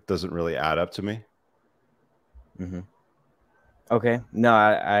describing doesn't really add up to me. Okay. No,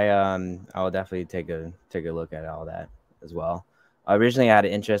 I will definitely take a look at all that as well. Originally, I had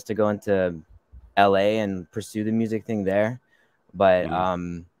an interest to go into LA and pursue the music thing there, but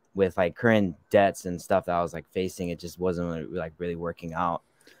with like current debts and stuff that I was like facing, it just wasn't like really working out.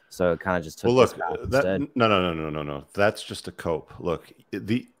 So it kind of just took. Well, look, no. That's just a cope. Look,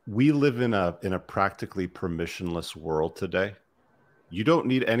 we live in a practically permissionless world today. You don't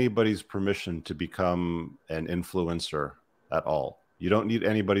need anybody's permission to become an influencer at all. You don't need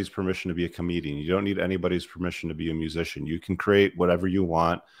anybody's permission to be a comedian. You don't need anybody's permission to be a musician. You can create whatever you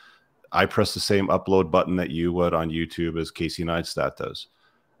want. I press the same upload button that you would on YouTube as Casey Neistat does,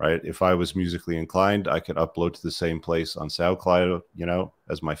 right? If I was musically inclined, I could upload to the same place on SoundCloud, you know,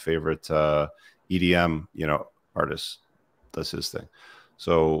 as my favorite EDM, you know, artist does his thing.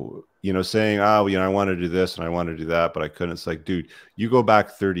 So, you know, saying, oh, you know, I want to do this and I want to do that, but I couldn't. It's like, dude, you go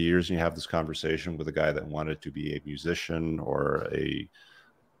back 30 years and you have this conversation with a guy that wanted to be a musician, or a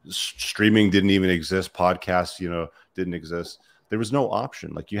streaming didn't even exist. Podcasts, you know, didn't exist. There was no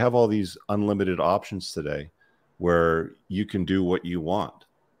option. Like, you have all these unlimited options today where you can do what you want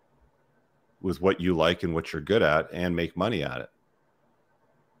with what you like and what you're good at and make money at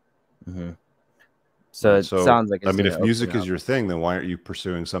it. So it sounds like, I mean, if music is your thing, then why aren't you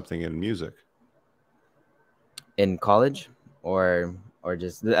pursuing something in music? In college, or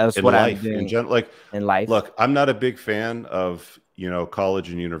just that's in what life, I'm doing in life. Look, I'm not a big fan of, you know, college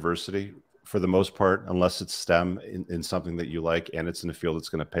and university for the most part, unless it's STEM in something that you like and it's in a field that's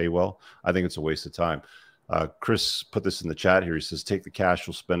going to pay well. I think it's a waste of time. Chris put this in the chat here. He says, take the cash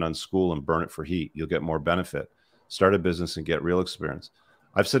you'll spend on school and burn it for heat. You'll get more benefit. Start a business and get real experience.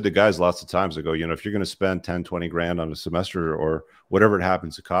 I've said to guys lots of times, I go, you know, if you're going to spend 10, 20 grand on a semester or whatever it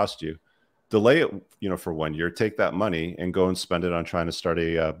happens to cost you, delay it, you know, for 1 year, take that money and go and spend it on trying to start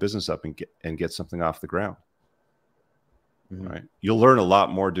a business up and get something off the ground. Right. You'll learn a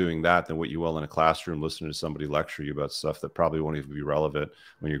lot more doing that than what you will in a classroom listening to somebody lecture you about stuff that probably won't even be relevant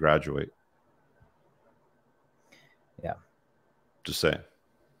when you graduate. Yeah. Just saying.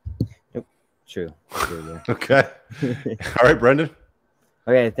 Yep. True. Okay. All right, Brendan.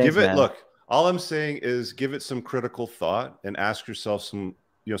 Okay, thanks, man. Look, all I'm saying is give it some critical thought and ask yourself some,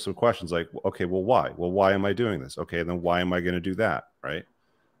 you know, some questions like, okay, well, why? Well, why am I doing this? Okay, then why am I going to do that? Right?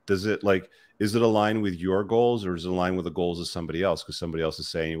 Does it is it aligned with your goals, or is it aligned with the goals of somebody else? Because somebody else is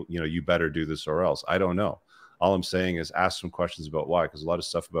saying, you know, you better do this or else. I don't know. All I'm saying is ask some questions about why, because a lot of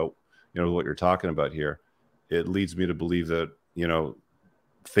stuff about, you know, what you're talking about here, it leads me to believe that, you know,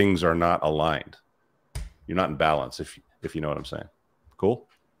 things are not aligned. You're not in balance, if you know what I'm saying. Cool.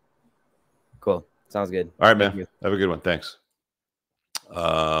 Sounds good. All right, man. Have a good one. Thanks.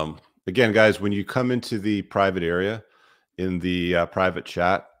 Again, guys, when you come into the private area in the private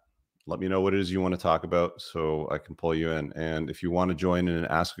chat, let me know what it is you want to talk about so I can pull you in. And if you want to join in and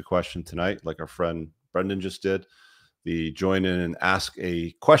ask a question tonight, like our friend Brendan just did, the join in and ask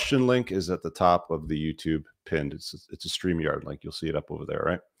a question link is at the top of the YouTube pinned. It's a StreamYard link. You'll see it up over there,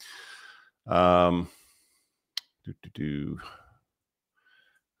 right?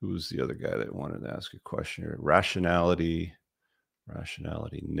 Who's the other guy that wanted to ask a question here? Rationality,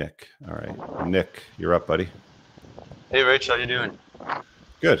 Nick. All right, Nick, you're up, buddy. Hey, Rich, how you doing?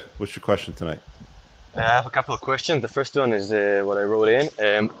 Good. What's your question tonight? I have a couple of questions. The first one is what I wrote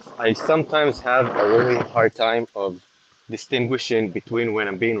in. I sometimes have a really hard time of distinguishing between when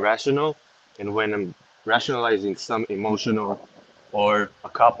I'm being rational and when I'm rationalizing some emotional or a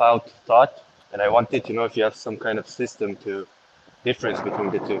cop-out thought. And I wanted to know if you have some kind of system to difference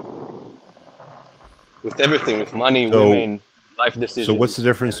between the two. With everything, with money, women, life decisions. So what's the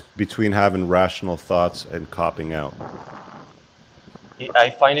difference between having rational thoughts and copping out?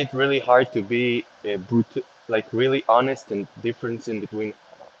 I find it really hard to be really honest, and difference in between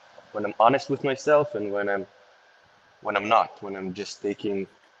when I'm honest with myself and when I'm not, when I'm just taking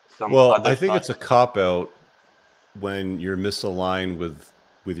some other I think thought. it's a cop-out when you're misaligned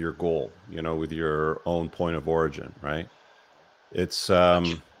with your goal, you know, with your own point of origin, right? It's,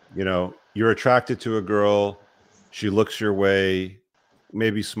 you know, you're attracted to a girl, she looks your way,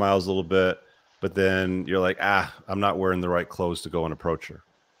 maybe smiles a little bit, but then you're like, I'm not wearing the right clothes to go and approach her,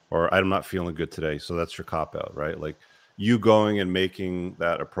 or I'm not feeling good today. So that's your cop out, right? Like you going and making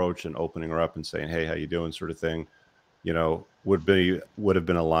that approach and opening her up and saying, hey, how you doing, sort of thing. you know, would have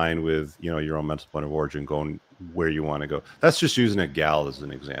been aligned with, you know, your own mental point of origin, going where you want to go. That's just using a gal as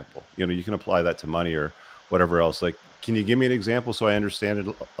an example. You know, you can apply that to money or whatever else. Like, can you give me an example so I understand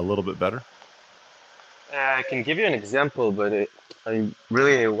it a little bit better? I can give you an example, but I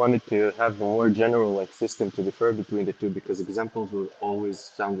really wanted to have a more general like system to differ between the two, because examples will always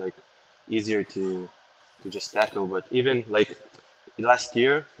sound like easier to just tackle. But even like last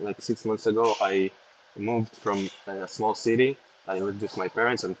year, like 6 months ago, I moved from a small city. I lived with my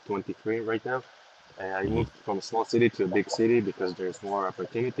parents. I'm 23 right now. I Mhm. moved from a small city to a big city because there's more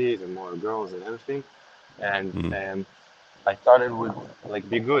opportunities and more girls and everything. And Mhm. I thought it would like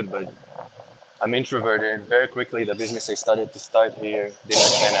be good, but I'm introverted. Very quickly, the business I started to start here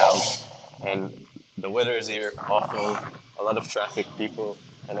didn't pan out, and the weather is here awful. A lot of traffic, people,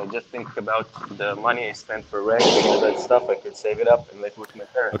 and I just think about the money I spent for rent and all that stuff. I could save it up and live with my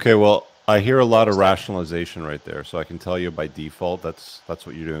parents. Okay, well, I hear a lot of Understand? rationalization right there. So I can tell you by default that's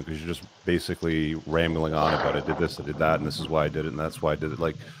what you're doing, because you're just basically rambling on about I did this, I did that, and this is why I did it, and that's why I did it.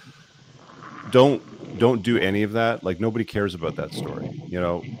 Like, don't do any of that. Like, nobody cares about that story. You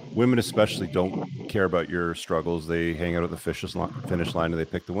know, women especially don't care about your struggles. They hang out at the finish line and they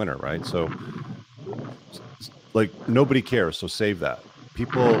pick the winner, right? So like, nobody cares. So save that.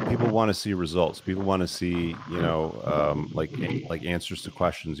 People want to see results. People want to see, you know, like answers to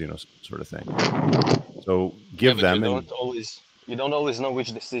questions, you know, sort of thing. So Yeah, give but them, and you don't always know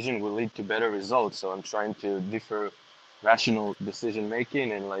which decision will lead to better results. So I'm trying to differ rational decision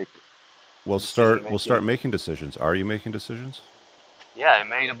making and like decision we'll start making. making decisions. Are you making decisions? Yeah, I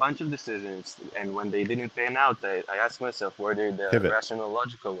made a bunch of decisions, and when they didn't pan out, I asked myself, were they the Pivot. rational,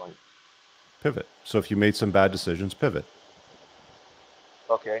 logical one? Pivot. So if you made some bad decisions, pivot.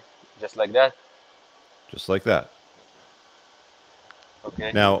 Okay, just like that. Just like that.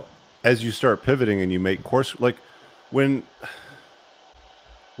 Okay. Now, as you start pivoting and you make course, like when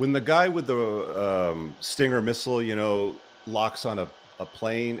the guy with the Stinger missile, you know, locks on a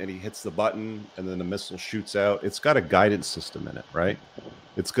plane and he hits the button and then the missile shoots out, it's got a guidance system in it, right?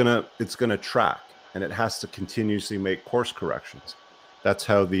 It's gonna track, and it has to continuously make course corrections. That's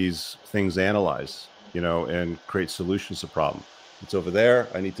how these things analyze, you know, and create solutions to problem. It's over there,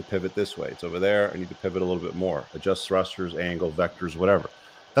 I need to pivot this way. It's over there, I need to pivot a little bit more. Adjust thrusters, angle, vectors, whatever.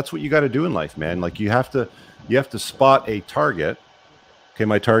 That's what you got to do in life, man. Like, you have to spot a target. Okay,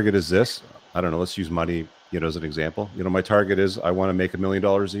 my target is this. I don't know, let's use money, you know, as an example. You know, my target is I want to make $1 million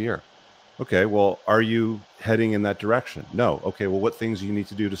a year. Okay, well, are you heading in that direction? No. Okay, well, what things do you need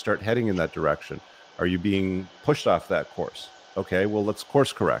to do to start heading in that direction? Are you being pushed off that course? Okay, well, let's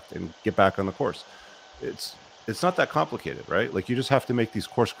course correct and get back on the course. It's not that complicated, right? Like, you just have to make these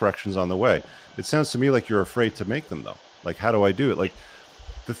course corrections on the way. It sounds to me like you're afraid to make them, though. Like, how do I do it? Like,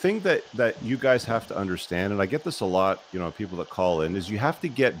 the thing that you guys have to understand, and I get this a lot, you know, people that call in, is you have to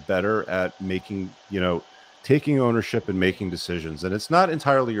get better at making, you know, taking ownership and making decisions. And it's not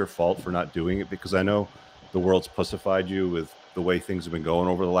entirely your fault for not doing it, because I know the world's pussified you with the way things have been going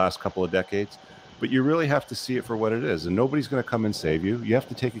over the last couple of decades, but you really have to see it for what it is. And nobody's going to come and save you. You have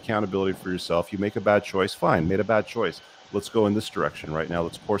to take accountability for yourself. You make a bad choice, fine, made a bad choice. Let's go in this direction right now.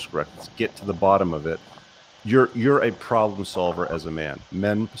 Let's course correct. Let's get to the bottom of it. You're a problem solver as a man.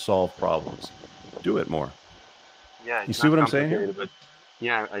 Men solve problems. Do it more. Yeah, You it's see not what I'm saying here? complicated, but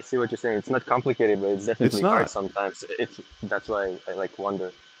yeah, I see what you're saying. It's not complicated, but it's It's definitely hard not. sometimes. That's why I like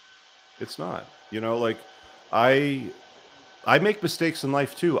wonder. It's not. You know, like, I make mistakes in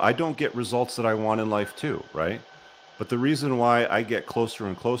life too. I don't get results that I want in life too, right? But the reason why I get closer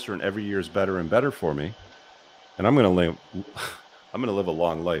and closer, and every year is better and better for me, and I'm going to live a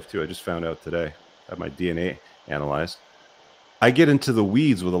long life too. I just found out today. I had my DNA analyzed. I get into the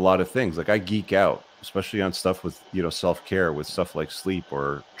weeds with a lot of things. Like, I geek out, especially on stuff with, you know, self-care, with stuff like sleep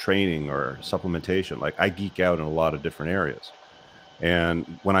or training or supplementation. Like, I geek out in a lot of different areas.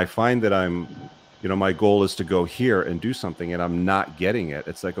 And when I find that I'm, you know, my goal is to go here and do something and I'm not getting it,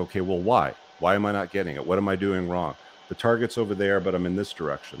 it's like, okay, well, why? Why am I not getting it? What am I doing wrong? The target's over there, but I'm in this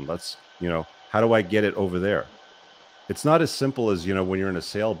direction. Let's, you know, how do I get it over there? It's not as simple as, you know, when you're in a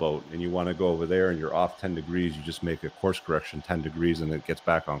sailboat and you want to go over there and you're off 10 degrees, you just make a course correction 10 degrees and it gets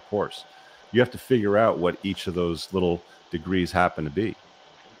back on course. You have to figure out what each of those little degrees happen to be.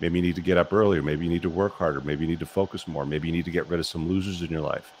 Maybe you need to get up earlier. Maybe you need to work harder. Maybe you need to focus more. Maybe you need to get rid of some losers in your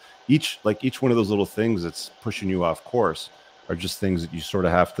life. Each one of those little things that's pushing you off course are just things that you sort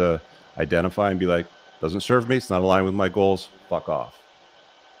of have to identify and be like, doesn't serve me. It's not aligned with my goals. Fuck off.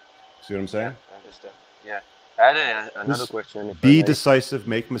 See what I'm saying? Yeah, I understand. Yeah. I had another question, if I Be may. decisive,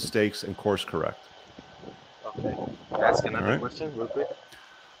 make mistakes, and course correct. Okay. Can I ask All another right. question real quick?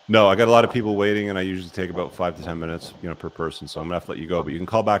 No, I got a lot of people waiting, and I usually take about 5 to 10 minutes, you know, per person. So I'm gonna have to let you go, but you can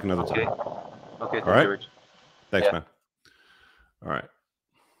call back another time. Okay. All right. Rich. Thanks, Yeah. man. All right.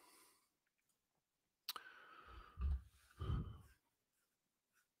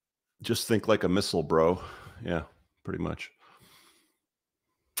 Just think like a missile, bro. Yeah, pretty much.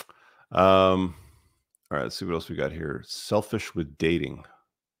 All right, let's see what else we got here. Selfish with dating.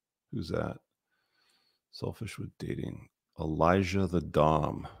 Who's that? Selfish with dating. Elijah the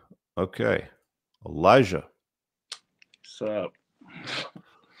Dom. Okay. Elijah. What's up?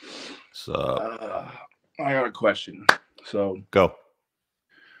 So I got a question. So go.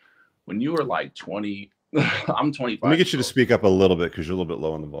 when you were like 20, I'm 25. Let me get you to speak up a little bit because you're a little bit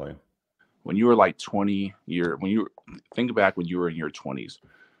low on the volume. When you were like 20, think back when you were in your 20s,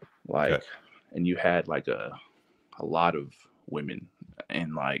 like, Okay. and you had like a lot of women,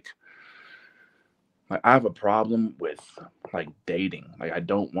 and like I have a problem with like dating. Like I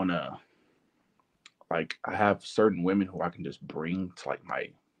don't want to. Like I have certain women who I can just bring to like my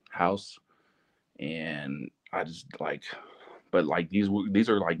house, and I just like, but like these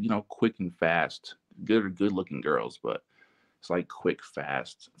are like, you know, quick and fast, good looking girls, but it's like quick,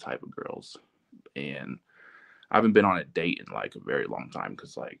 fast type of girls. And I haven't been on a date in like a very long time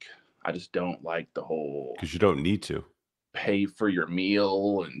because like I just don't like the whole Because you don't need to pay for your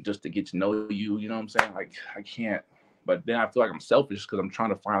meal and just to get to know you. You know what I'm saying? Like I can't. But then I feel like I'm selfish because I'm trying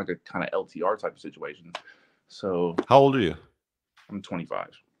to find like a kind of LTR type of situation. So How old are you? I'm 25.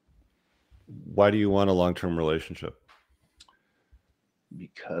 Why do you want a long-term relationship?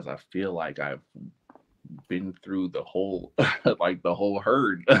 Because I feel like I've been through the whole like the whole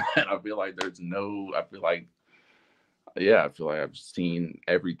herd. And I feel like I feel like I've seen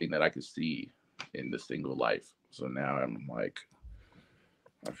everything that I could see in the single life. So now I'm like,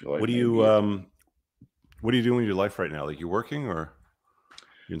 I feel like What do you doing with your life right now? Like you working or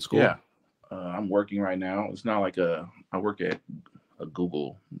you in school? Yeah, I'm working right now. It's not like I work at a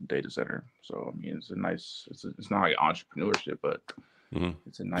Google data center. So I mean, it's not like entrepreneurship, but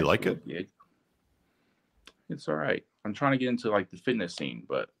it's a nice. Do you like it? Gig. It's all right. I'm trying to get into like the fitness scene,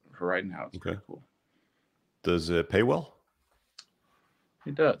 but for right now, it's pretty cool. Does it pay well?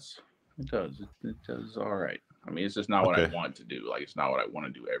 It does. It does all right. I mean, it's just not what I want to do. Like, it's not what I want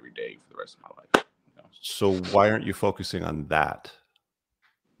to do every day for the rest of my life. You know? So why aren't you focusing on that?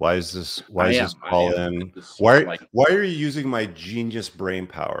 Why is this call in? Why are you using my genius brain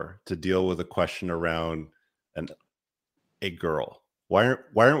power to deal with a question around a girl? Why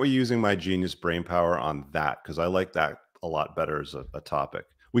aren't we using my genius brain power on that? Because I like that a lot better as a topic.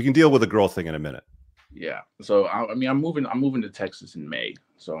 We can deal with the girl thing in a minute. Yeah. So I mean, I'm moving to Texas in May.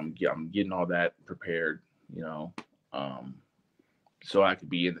 So I'm getting all that prepared, you know, so I could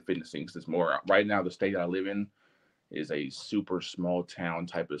be in the fitness thing. Because it's more right now. The state I live in is a super small town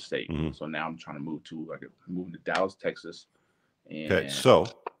type of state. So now I'm trying to move to moving to Dallas, Texas. And, okay. So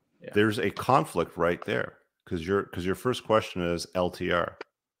there's a conflict right there because your first question is LTR,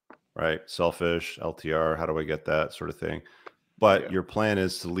 right? Selfish LTR. How do I get that sort of thing? But your plan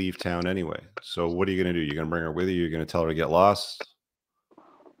is to leave town anyway. So what are you going to do? You're going to bring her with you? You're going to tell her to get lost?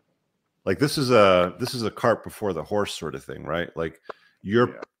 Like this is a cart before the horse sort of thing, right? Like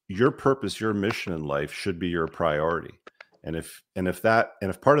your purpose, your mission in life should be your priority. And if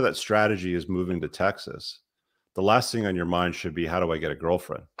part of that strategy is moving to Texas, the last thing on your mind should be, how do I get a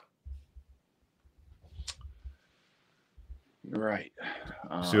girlfriend? You're right.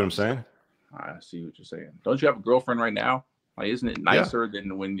 See what I'm saying? I see what you're saying. Don't you have a girlfriend right now? Like, isn't it nicer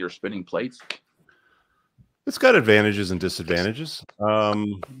than when you're spinning plates? It's got advantages and disadvantages.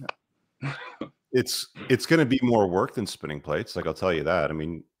 It's going to be more work than spinning plates. Like, I'll tell you that. I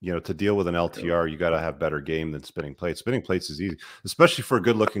mean, you know, to deal with an LTR, you got to have better game than spinning plates. Spinning plates is easy, especially for a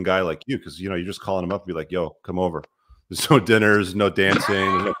good looking guy like you. Cause you know, you're just calling him up and be like, yo, come over. There's no dinners, no dancing,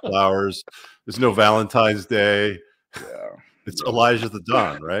 there's no flowers. There's no Valentine's Day. Yeah. It's Elijah the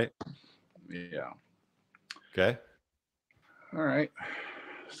Don, right? Yeah. Okay. All right.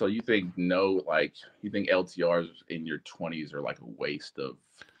 So you think LTRs in your 20s are like a waste of?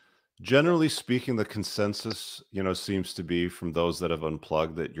 Generally speaking, the consensus, you know, seems to be from those that have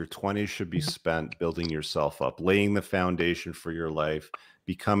unplugged that your 20s should be spent building yourself up, laying the foundation for your life,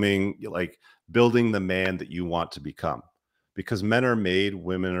 becoming like building the man that you want to become. Because men are made,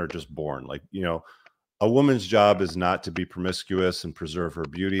 women are just born. Like, you know, a woman's job is not to be promiscuous and preserve her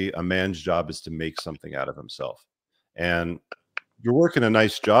beauty. A man's job is to make something out of himself. And you're working a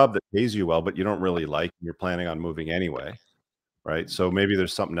nice job that pays you well, but you don't really like, you're planning on moving anyway, right? So maybe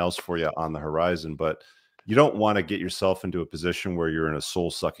there's something else for you on the horizon, but you don't want to get yourself into a position where you're in a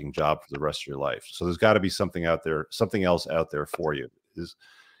soul-sucking job for the rest of your life. So there's got to be something out there, something else out there for you.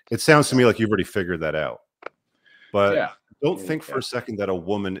 it sounds to me like you've already figured that out. But Yeah. don't think for a second that a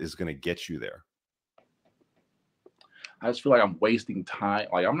woman is going to get you there. I just feel like I'm wasting time.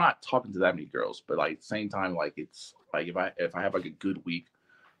 Like I'm not talking to that many girls, but like at the same time, like it's like if I have like a good week,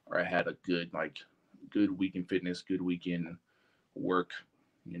 or I had a good week in fitness, good week in work,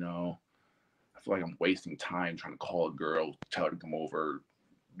 you know, I feel like I'm wasting time trying to call a girl, tell her to come over,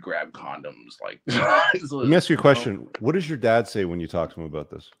 grab condoms. Like, let me ask you a question. What does your dad say when you talk to him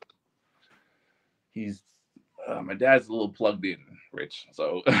about this? He's my dad's a little plugged in, Rich.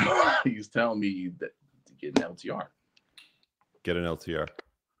 So he's telling me that to get an LTR. Get an LTR.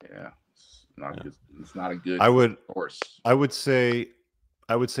 Yeah, it's not good. It's not a good. Course. I would say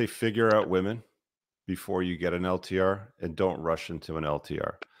figure out women before you get an LTR, and don't rush into an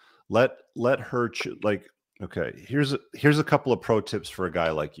LTR. Let her like. Okay, here's a couple of pro tips for a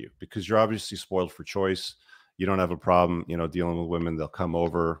guy like you, because you're obviously spoiled for choice. You don't have a problem, you know, dealing with women. They'll come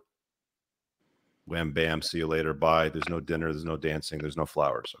over. Wham, bam, see you later, bye. There's no dinner, there's no dancing, there's no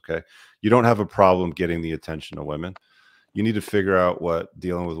flowers, okay? You don't have a problem getting the attention of women. You need to figure out what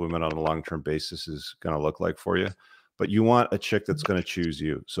dealing with women on a long-term basis is going to look like for you. But you want a chick that's going to choose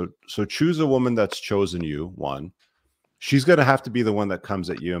you. So choose a woman that's chosen you, one. She's going to have to be the one that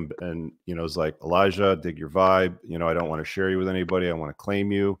comes at you and you know, is like, Elijah, dig your vibe. You know, I don't want to share you with anybody. I want to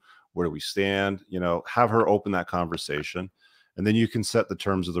claim you. Where do we stand? You know, have her open that conversation. And then you can set the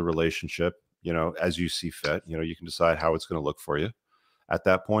terms of the relationship, you know, as you see fit. You know, you can decide how it's going to look for you at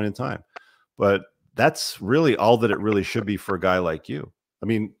that point in time. But that's really all that it really should be for a guy like you. I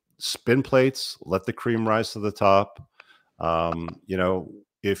mean, spin plates, let the cream rise to the top. You know,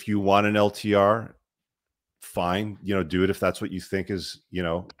 if you want an LTR, fine, you know, do it if that's what you think is, you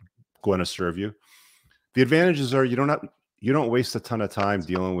know, going to serve you. The advantages are you don't waste a ton of time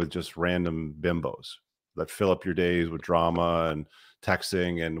dealing with just random bimbos that fill up your days with drama and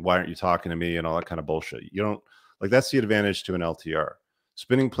texting and why aren't you talking to me and all that kind of bullshit. You don't like, that's the advantage to an LTR.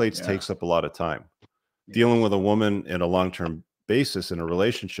 Spinning plates takes up a lot of time. Dealing with a woman in a long-term basis in a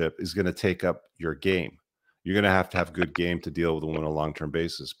relationship is going to take up your game. You're going to have good game to deal with a woman on a long-term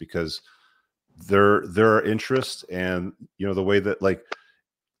basis, because there are interests, and you know, the way that, like,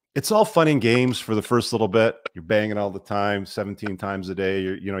 it's all fun and games for the first little bit. You're banging all the time, 17 times a day.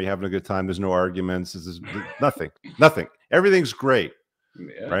 You're having a good time. There's no arguments. There's nothing. Everything's great,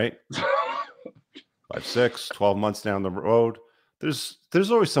 right? 5, 6, 12 months down the road, there's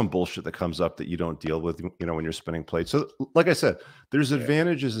always some bullshit that comes up that you don't deal with, you know, when you're spinning plates. So like I said, there's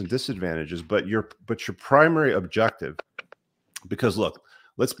advantages and disadvantages, but your primary objective, because look,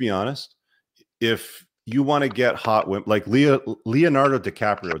 let's be honest, if you want to get hot women, like Leonardo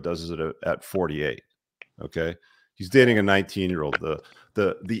DiCaprio does it at 48, okay? He's dating a 19-year-old.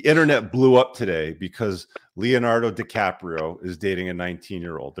 The internet blew up today because Leonardo DiCaprio is dating a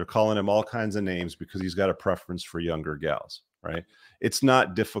 19-year-old. They're calling him all kinds of names because he's got a preference for younger gals, right? It's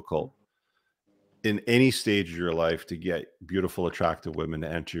not difficult in any stage of your life to get beautiful, attractive women to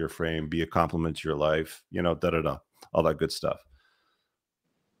enter your frame, be a compliment to your life, you know, all that good stuff.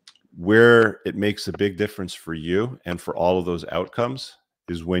 Where it makes a big difference for you and for all of those outcomes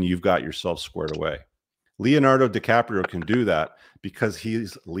is when you've got yourself squared away. Leonardo DiCaprio can do that because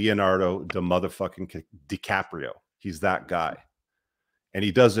he's Leonardo the motherfucking DiCaprio. He's that guy. And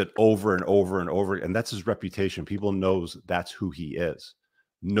he does it over and over and over. And that's his reputation. People knows that's who he is.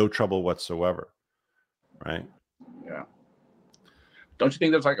 No trouble whatsoever. Right? Yeah. Don't you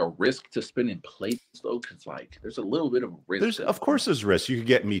think there's like a risk to spinning plates though? Because like there's a little bit of risk. Of course there's risk. You could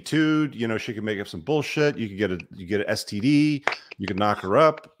get Me Too'd, you know, she could make up some bullshit. You could get an STD, you could knock her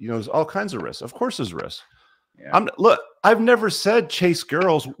up. You know, there's all kinds of risks. Of course there's risk. Yeah. Look, I've never said chase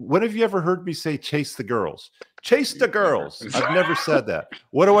girls. When have you ever heard me say chase the girls? Chase the girls. I've never said that.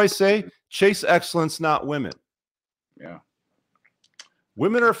 What do I say? Chase excellence, not women. Yeah.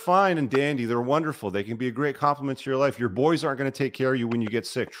 Women are fine and dandy. They're wonderful. They can be a great compliment to your life. Your boys aren't going to take care of you when you get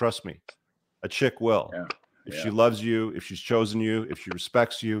sick. Trust me. A chick will. Yeah. If she loves you, if she's chosen you, if she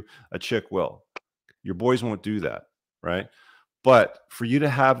respects you, a chick will. Your boys won't do that, right? But for you to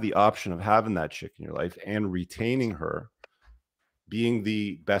have the option of having that chick in your life and retaining her, being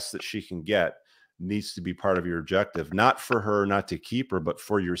the best that she can get, needs to be part of your objective. Not for her, not to keep her, but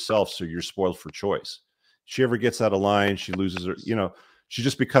for yourself, so you're spoiled for choice. She ever gets out of line, she loses her, you know, she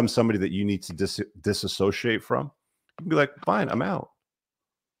just becomes somebody that you need to disassociate from. You can be like, fine, I'm out.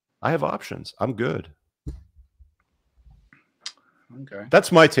 I have options. I'm good. Okay.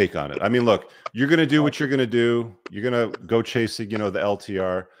 That's my take on it. I mean, look, you're going to do what you're going to do. You're going to go chasing, you know, the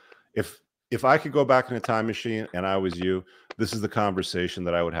LTR. If I could go back in a time machine and I was you, this is the conversation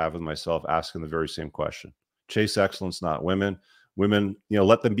that I would have with myself, asking the very same question. Chase excellence, not women. Women, you know,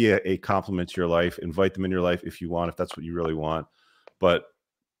 let them be a compliment to your life. Invite them in your life if you want, if that's what you really want. But,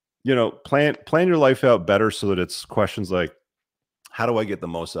 you know, plan your life out better so that it's questions like, how do I get the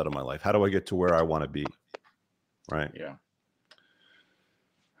most out of my life? How do I get to where I want to be? Right. Yeah.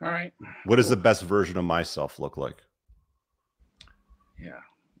 All right. What does the best version of myself look like? Yeah.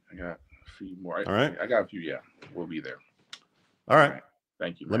 I got a few more. All right. I got a few. Yeah. We'll be there. All right.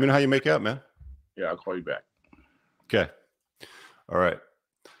 Thank you, man. Let me know how you make out, man. Yeah, I'll call you back. Okay. All right.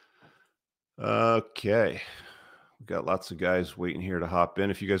 Okay. We've got lots of guys waiting here to hop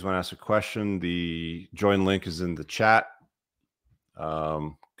in. If you guys want to ask a question, the join link is in the chat.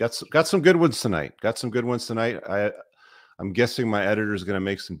 Got some good ones tonight. I'm guessing my editor is going to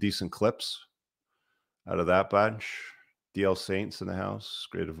make some decent clips out of that bunch. DL Saints in the house.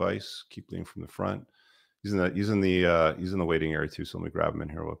 Great advice. Keep leading from the front. He's in the waiting area too. So let me grab him in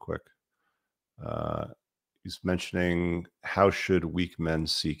here real quick. He's mentioning, how should weak men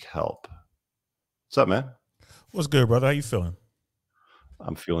seek help? What's up, man? What's good, brother? How you feeling?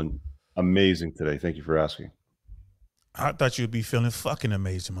 I'm feeling amazing today. Thank you for asking. I thought you'd be feeling fucking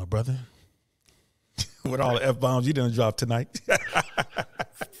amazing, my brother. With all the F-bombs you done dropped tonight.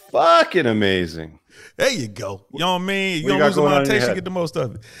 Fucking amazing. There you go. You know what I mean? You What you don't got lose the going on in your monetization, head? get the most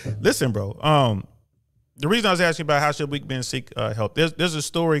of it. Listen, bro. The reason I was asking about how should weak men seek help, there's a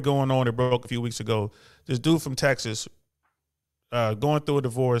story going on that broke a few weeks ago. This dude from Texas going through a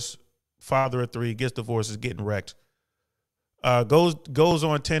divorce, father of 3, gets divorced, is getting wrecked. Goes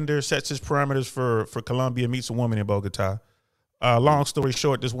on Tinder, sets his parameters for Colombia, meets a woman in Bogota. Long story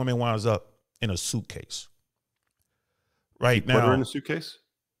short, this woman winds up in a suitcase. Right now, put her in a suitcase?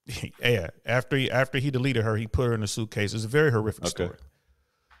 Yeah. After he deleted her, he put her in a suitcase. It's a very horrific story.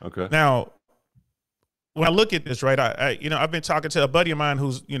 Okay. Now, when I look at this, right, I've been talking to a buddy of mine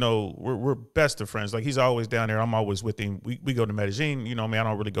who's, we're best of friends. Like, he's always down there. I'm always with him. We go to Medellin. You know, I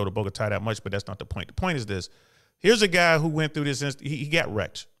don't really go to Bogota that much, but that's not the point. The point is this. Here's a guy who went through this. He got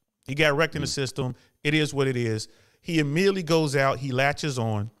wrecked. He got wrecked in the system. It is what it is. He immediately goes out. He latches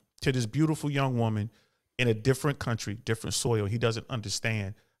on to this beautiful young woman in a different country, different soil. He doesn't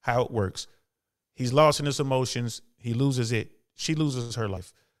understand how it works. He's lost in his emotions. He loses it. She loses her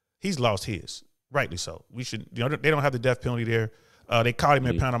life. He's lost his. Rightly so. We should, they don't have the death penalty there. They caught him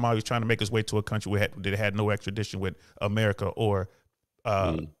in Panama. He was trying to make his way to a country that had no extradition with America or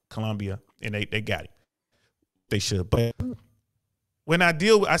Colombia, and they got him. They should. But when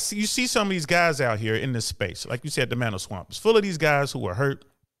you see some of these guys out here in this space, like you said, the Manor Swamp, it's full of these guys who are hurt.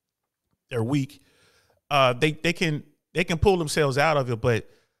 They're weak. They can pull themselves out of it, but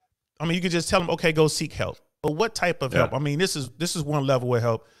I mean, you can just tell them, okay, go seek help. But what type of help? I mean, this is one level of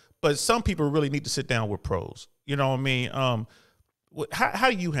help. But some people really need to sit down with pros. You know what I mean? How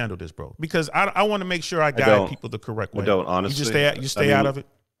do you handle this, bro? Because I want to make sure I guide people the correct way. I don't, honestly. You stay out of it?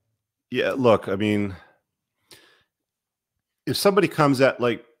 Yeah, look, I mean, if somebody comes at,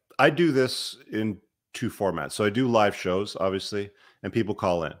 like, I do this in 2 formats. So I do live shows, obviously, and people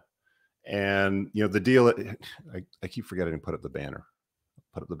call in. And, the deal, I keep forgetting to put up the banner.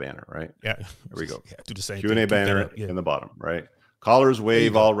 Put up the banner, right? Yeah. There we go. Yeah, do the same Q&A thing. banner in the bottom, right? Callers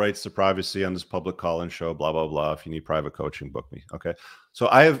waive all rights to privacy on this public call-in show, blah, blah, blah. If you need private coaching, book me. Okay. So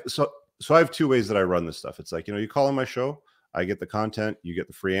I have 2 ways that I run this stuff. It's like, you call on my show, I get the content, you get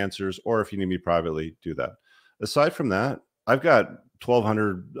the free answers, or if you need me privately, do that. Aside from that, I've got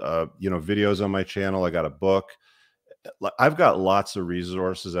 1,200, videos on my channel. I got a book. I've got lots of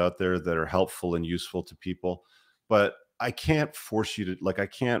resources out there that are helpful and useful to people, but I can't force you to,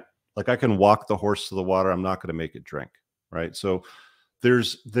 I can walk the horse to the water. I'm not going to make it drink. Right. So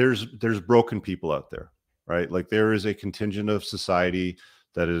there's broken people out there, right? Like, there is a contingent of society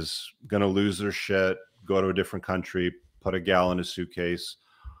that is going to lose their shit, go to a different country, put a gal in a suitcase.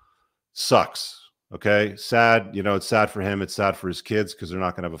 Sucks. Okay. Sad. It's sad for him. It's sad for his kids because they're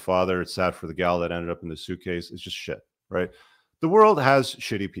not going to have a father. It's sad for the gal that ended up in the suitcase. It's just shit. Right. The world has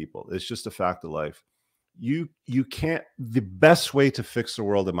shitty people. It's just a fact of life. You can't, the best way to fix the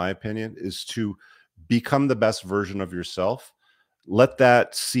world, in my opinion, is to become the best version of yourself. Let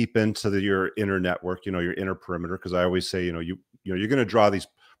that seep into your inner network, your inner perimeter. Because I always say, you're going to draw these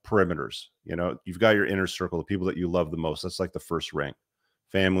perimeters. You've got your inner circle, the people that you love the most. That's like the first ring,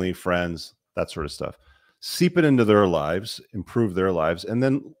 family, friends, that sort of stuff. Seep it into their lives, improve their lives, and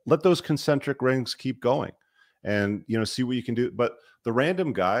then let those concentric rings keep going. And see what you can do. But the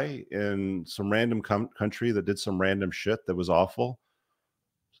random guy in some random country that did some random shit that was awful,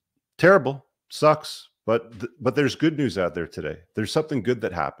 terrible. Sucks, but there's good news out there today. There's something good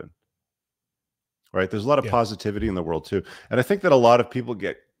that happened, right? There's a lot of positivity in the world too. And I think that a lot of people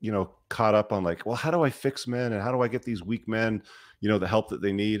get caught up on like, well, how do I fix men and how do I get these weak men, the help that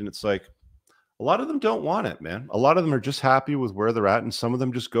they need? And it's like, a lot of them don't want it, man. A lot of them are just happy with where they're at, and some of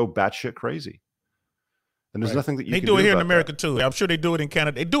them just go batshit crazy. And there's nothing that you can do. They do it here in about America that. too. I'm sure they do it in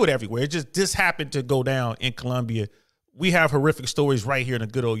Canada. They do it everywhere. It just this happened to go down in Colombia. We have horrific stories right here in the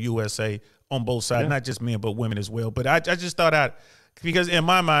good old USA on both sides, not just men but women as well. But I just thought because in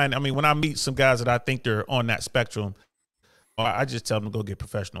my mind, I mean, when I meet some guys that I think they're on that spectrum, I just tell them to go get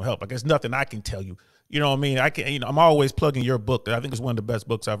professional help. Like there's nothing I can tell you. You know what I mean? I can, I'm always plugging your book. I think it's one of the best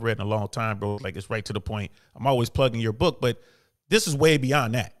books I've read in a long time, bro. Like it's right to the point. I'm always plugging your book, but this is way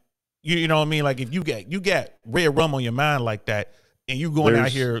beyond that. You know what I mean? Like if you get red rum on your mind like that, and you going out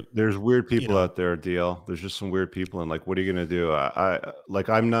here. There's weird people out there, DL. There's just some weird people, and like, what are you gonna do?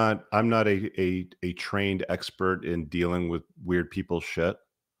 I'm not a trained expert in dealing with weird people's shit.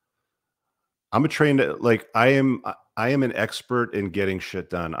 I'm a trained, like I am an expert in getting shit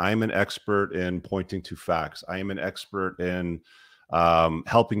done. I am an expert in pointing to facts. I am an expert in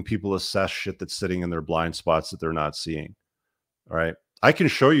helping people assess shit that's sitting in their blind spots that they're not seeing. All right. I can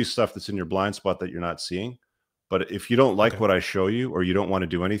show you stuff that's in your blind spot that you're not seeing. But if you don't like what I show you or you don't want to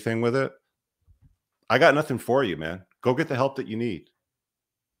do anything with it, I got nothing for you, man. Go get the help that you need.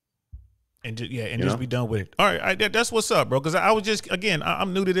 And just be done with it. All right. That's what's up, bro. Because I was just, again,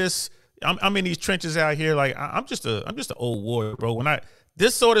 I'm new to this. I'm in these trenches out here. Like I'm just an old warrior, bro. When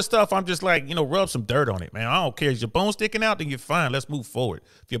this sort of stuff, I'm just like, rub some dirt on it, man. I don't care. Is your bone sticking out? Then you're fine. Let's move forward.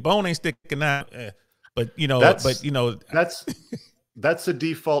 If your bone ain't sticking out, that's a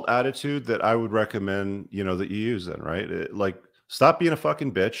default attitude that I would recommend, that you use then, right? Like stop being a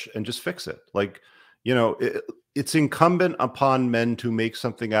fucking bitch and just fix it. Like, it's incumbent upon men to make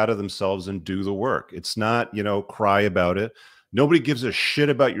something out of themselves and do the work. It's not, cry about it. Nobody gives a shit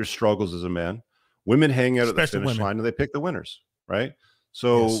about your struggles as a man. Women hang out at the finish line and they pick the winners, right?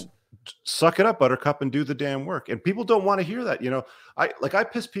 So suck it up, buttercup, and do the damn work. And people don't want to hear that. I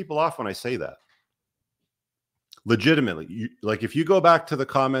piss people off when I say that. Legitimately. Like if you go back to the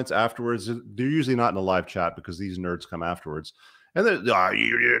comments afterwards, they're usually not in a live chat because these nerds come afterwards. And they're,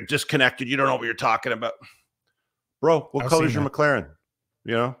 you're disconnected. You don't know what you're talking about. Bro, what color is your McLaren?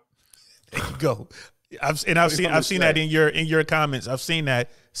 There you go. I've seen that in your comments. I've seen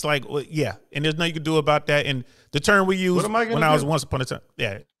that. It's like, well, yeah, and there's nothing you can do about that. And the term we used when I was once upon a time,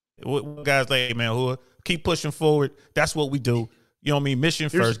 guys like, hey, man, who keep pushing forward. That's what we do. You know what I mean? Mission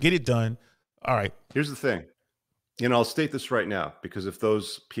first, get it done. All right. Here's the thing. I'll state this right now because if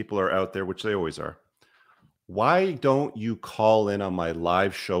those people are out there, which they always are, why don't you call in on my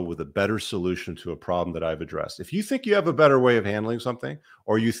live show with a better solution to a problem that I've addressed? If you think you have a better way of handling something,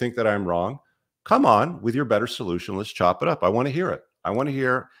 or you think that I'm wrong, come on with your better solution. Let's chop it up. I want to hear it. I want to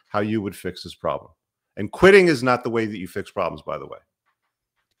hear how you would fix this problem. And quitting is not the way that you fix problems, by the way.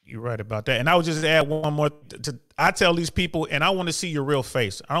 You're right about that. And I would just add one more. I tell these people, and I want to see your real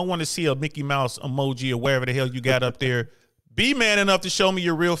face. I don't want to see a Mickey Mouse emoji or wherever the hell you got up there. Be man enough to show me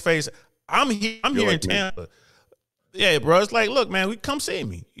your real face. I'm here in Tampa. Yeah, bro. It's like, look, man, come see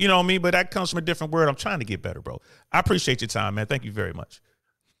me. You know what I mean? But that comes from a different word. I'm trying to get better, bro. I appreciate your time, man. Thank you very much.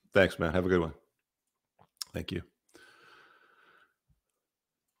 Thanks, man. Have a good one. Thank you.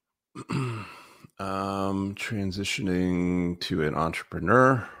 Transitioning to an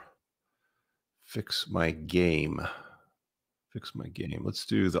entrepreneur. Fix my game. Let's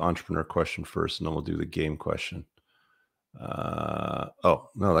do the entrepreneur question first, and then we'll do the game question. Oh,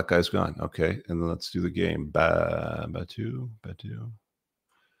 no, that guy's gone. Okay, and then let's do the game. Batu.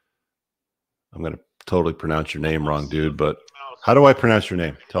 I'm going to totally pronounce your name wrong, dude, but how do I pronounce your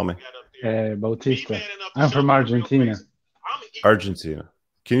name? Tell me. Bautista. I'm from Argentina. Argentina.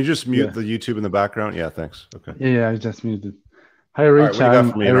 Can you just mute the YouTube in the background? Yeah, thanks. Okay. Yeah, I just muted. Hi, Rich. Right, what do you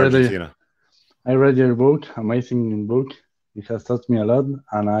got for me in Argentina? I read your book, amazing book. It has taught me a lot,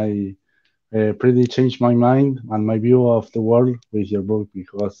 and I pretty changed my mind and my view of the world with your book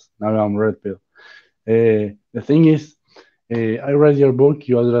because now I'm red pill. The thing is, I read your book.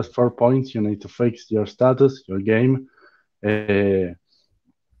 You address 4 points. You need to fix your status, your game,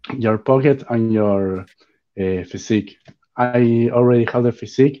 your pocket, and your physique. I already have the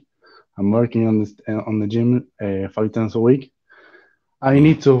physique. I'm working on the gym 5 times a week. I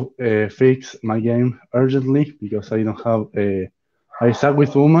need to fix my game urgently because I don't have I suck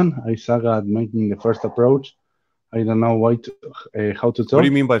with women. I suck at making the first approach. I don't know how to talk. What do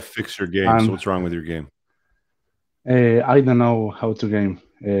you mean by fix your game? So what's wrong with your game? I don't know how to game.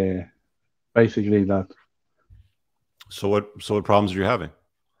 Basically that. So what problems are you having?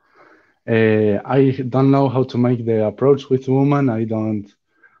 I don't know how to make the approach with women. I don't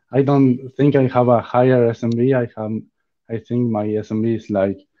think I have a higher SMB. I think my SMB is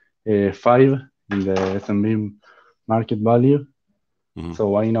like 5 in the S&P market value. Mhm.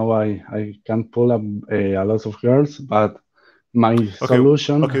 So I know I can't pull up a lot of girls, but my Okay.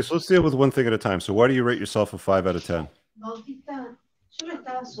 solution. Okay, so let's deal with one thing at a time. So why do you rate yourself a 5 out of 10? Bautista, yo lo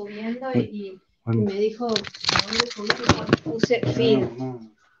estaba subiendo y me dijo, ¿a dónde subiste? Puse feed.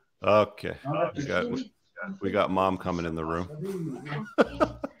 Okay. We got mom coming in the room.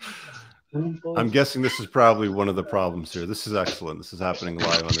 I'm guessing this is probably one of the problems here. This is excellent. This is happening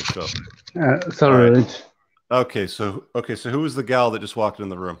live on the show. Sorry, All right. Rich. Okay, so who was the gal that just walked in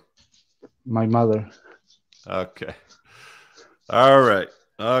the room? My mother. Okay. All right.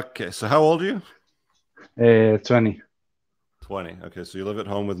 Okay, so how old are you? 20. 20. Okay, so you live at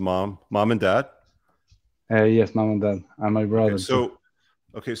home with mom and dad? Yes, mom and dad, and my brother. So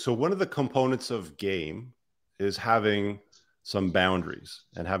one of the components of game is having some boundaries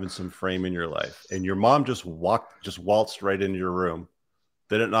and having some frame in your life. And your mom just waltzed right into your room,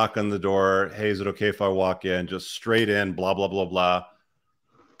 didn't knock on the door. Hey, is it okay if I walk in? Just straight in, blah, blah, blah, blah.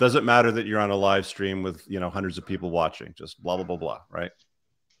 Doesn't matter that you're on a live stream with, hundreds of people watching, just blah, blah, blah, blah, right?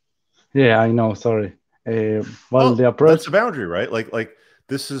 Yeah, I know. Sorry. The approach. That's a boundary, right? Like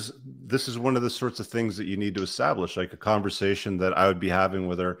this is one of the sorts of things that you need to establish. Like a conversation that I would be having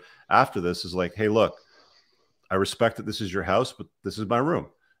with her after this is like, hey, look, I respect that this is your house, but this is my room.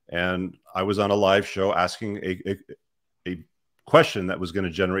 And I was on a live show asking a question that was going to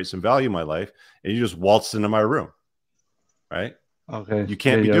generate some value in my life, and you just waltzed into my room, right? Okay. You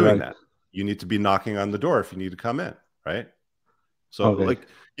can't be doing that. You need to be knocking on the door if you need to come in, right? So like,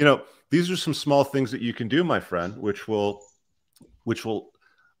 these are some small things that you can do, my friend, which will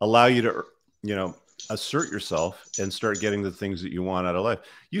allow you to, assert yourself and start getting the things that you want out of life.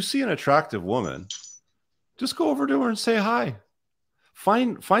 You see an attractive woman, just go over to her and say hi.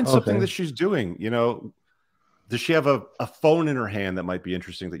 Find something that she's doing. Does she have a phone in her hand that might be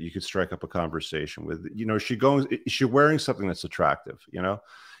interesting that you could strike up a conversation with? Is she wearing something that's attractive?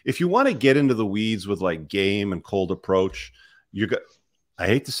 If you want to get into the weeds with like game and cold approach, I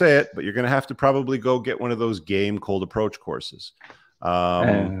hate to say it, but you're going to have to probably go get one of those game cold approach courses.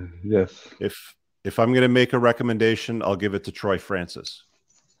 Yes. If I'm going to make a recommendation, I'll give it to Troy Francis.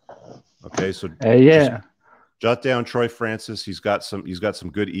 Okay, so jot down Troy Francis. He's got some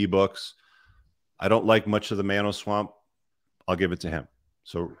good ebooks. I don't like much of the Mano Swamp. I'll give it to him.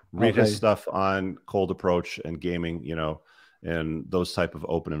 So read his stuff on cold approach and gaming, and those type of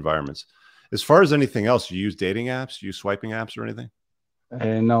open environments. As far as anything else, you use dating apps, you use swiping apps or anything?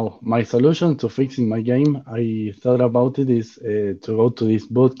 No, my solution to fixing my game, I thought about it, is to go to these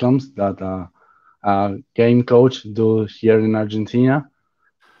boot camps that a game coach do here in Argentina,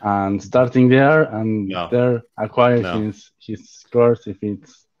 and starting there and there acquire his scores if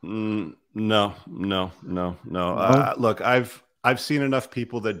it's. No. Look, I've seen enough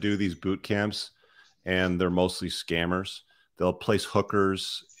people that do these boot camps, and they're mostly scammers. They'll place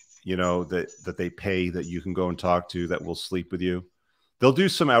hookers, that they pay that you can go and talk to that will sleep with you. They'll do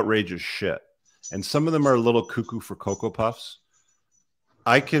some outrageous shit, and some of them are a little cuckoo for Cocoa Puffs.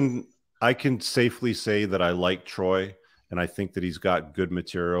 I can safely say that I like Troy, and I think that he's got good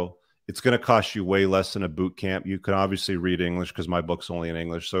material. It's going to cost you way less than a boot camp. You can obviously read English because my book's only in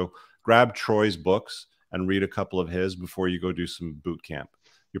English. So grab Troy's books and read a couple of his before you go do some boot camp.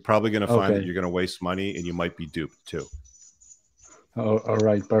 You're probably going to find that you're going to waste money, and you might be duped too. All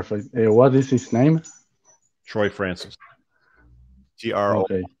right, perfect. What is his name? Troy Francis. TRO.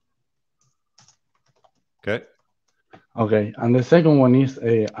 Okay. And the second one is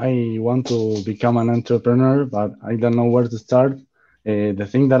I want to become an entrepreneur, but I don't know where to start. The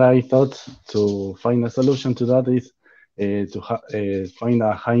thing that I thought to find a solution to that is to find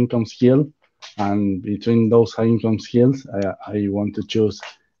a high income skill, and between those high income skills, I want to choose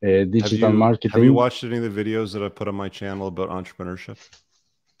digital marketing. Have you watched any of the videos that I put on my channel about entrepreneurship?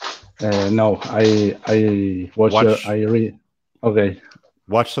 No, I read. Okay.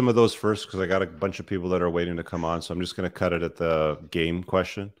 Watch some of those first, because I got a bunch of people that are waiting to come on. So I'm just going to cut it at the game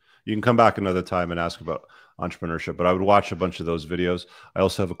question. You can come back another time and ask about entrepreneurship, but I would watch a bunch of those videos. I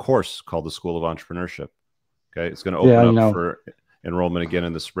also have a course called the School of Entrepreneurship. Okay. It's going to open up for enrollment again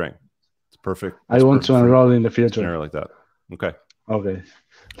in the spring. It's perfect. I want to enroll in the future. Scenario like that. Okay. Okay.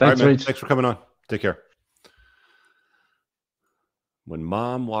 Thanks, Rich. Thanks for coming on. Take care. When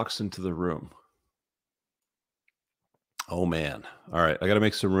mom walks into the room. Oh man. All right. I got to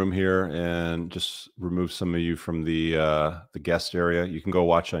make some room here and just remove some of you from the guest area. You can go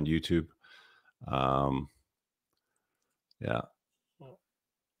watch on YouTube. Yeah.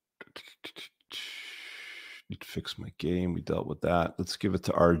 Need to fix my game. We dealt with that. Let's give it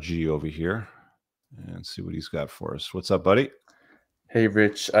to RG over here and see what he's got for us. What's up, buddy? Hey,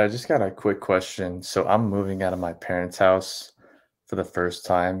 Rich, I just got a quick question. So I'm moving out of my parents' house for the first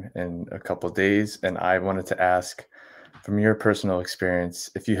time in a couple of days, and I wanted to ask, from your personal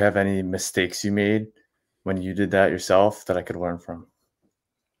experience, if you have any mistakes you made when you did that yourself that I could learn from.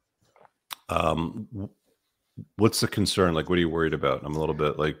 What's the concern? Like, what are you worried about? I'm a little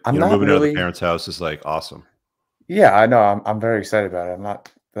bit like, I'm not moving out of the really, parents' house is like awesome. yeah, I know. I'm very excited about it.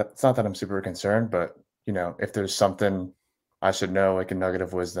 It's not that I'm super concerned, but if there's something I should know, like a nugget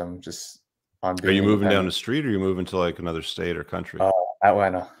of wisdom, just on Are being you moving down the independent. street or are you moving to like another state or country?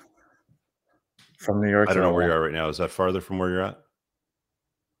 Atlanta, from New York I to don't know where you Atlanta. are right now. Is that farther from where you're at?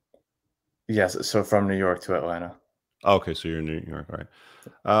 Yes, so from New York to Atlanta. Oh, okay, so you're in New York, all right.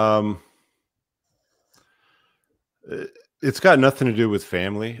 It's got nothing to do with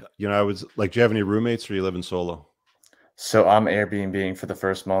family. I was like, do you have any roommates or you live in solo? So I'm Airbnb-ing for the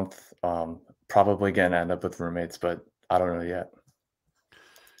first month. Probably gonna end up with roommates, but I don't know yet.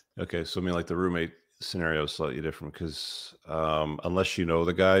 Okay, so I mean, like the roommate scenario is slightly different because unless you know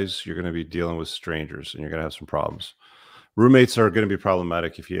the guys, you're going to be dealing with strangers and you're going to have some problems. Roommates are going to be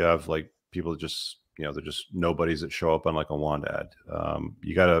problematic if you have like people that just they're just nobodies that show up on like a want ad.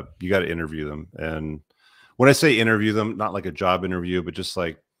 You gotta interview them, and when I say interview them, not like a job interview, but just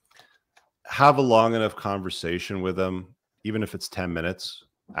like have a long enough conversation with them, even if it's 10 minutes.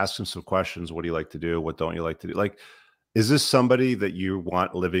 Ask them some questions. What do you like to do? What don't you like to do? Like, is this somebody that you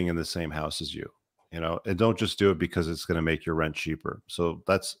want living in the same house as you? And don't just do it because it's going to make your rent cheaper. So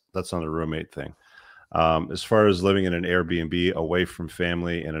that's on the roommate thing. As far as living in an Airbnb away from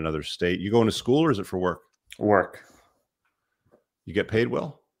family in another state, you going to school or is it for work? Work. You get paid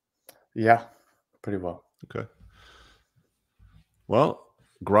well? Yeah, pretty well. Okay. Well,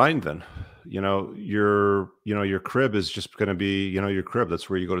 grind then. Your crib is just going to be, your crib. That's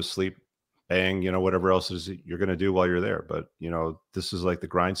where you go to sleep, bang, whatever else it is you're going to do while you're there. But, this is like the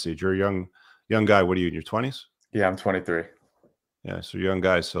grind stage. You're a young guy. What are you, in your 20s? Yeah, I'm 23. Yeah, so young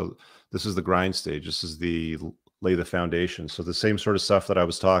guys. So this is the grind stage. This is the lay the foundation. So the same sort of stuff that I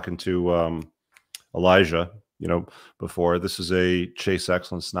was talking to Elijah, before. This is a chase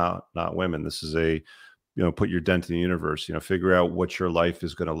excellence, not women. This is a put your dent in the universe. Figure out what your life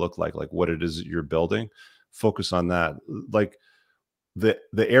is going to look like what it is that you're building. Focus on that. Like the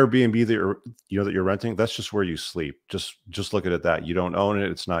Airbnb that you're renting. That's just where you sleep. Just look at it that you don't own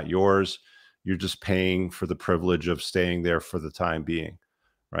it. It's not yours. You're just paying for the privilege of staying there for the time being,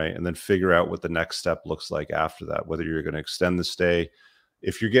 right? And then figure out what the next step looks like after that, whether you're going to extend the stay.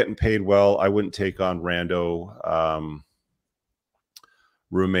 If you're getting paid well, I wouldn't take on rando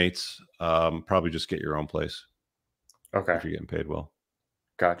roommates. Probably just get your own place. Okay. If you're getting paid well.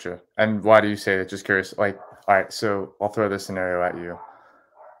 Gotcha. And why do you say that? Just curious. Like, all right, so I'll throw this scenario at you.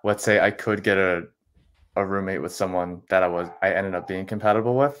 Let's say I could get a roommate with someone that I ended up being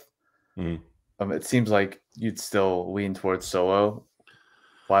compatible with. Mm. It seems like you'd still lean towards solo.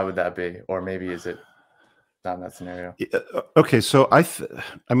 Why would that be? Or maybe is it not in that scenario? Okay, so I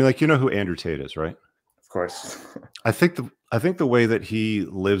mean, like, who Andrew Tate is, right? Of course. I think the way that he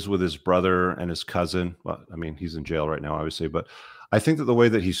lives with his brother and his cousin, well, I mean, he's in jail right now, obviously, but I think that the way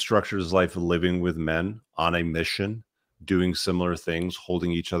that he structured his life living with men on a mission, doing similar things,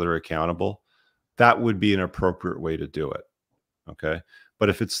 holding each other accountable, that would be an appropriate way to do it. Okay. But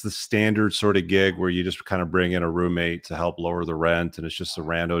if it's the standard sort of gig where you just kind of bring in a roommate to help lower the rent and it's just a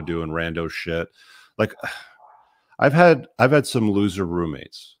rando doing rando shit, like I've had some loser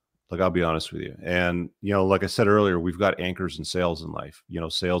roommates. Like, I'll be honest with you. And, like I said earlier, we've got anchors and sails in life.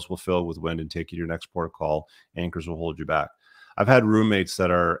 Sails will fill with wind and take you to your next port of call. Anchors will hold you back. I've had roommates that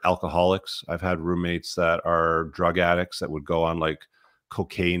are alcoholics. I've had roommates that are drug addicts that would go on like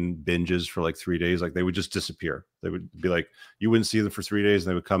cocaine binges for like 3 days. Like, they would just disappear. They would be like, you wouldn't see them for 3 days, and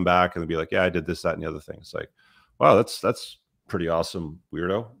they would come back and they'd be like, yeah, I did this, that, and the other thing. It's like, wow, that's pretty awesome,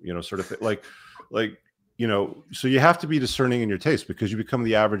 weirdo, sort of thing. Like, so you have to be discerning in your taste, because you become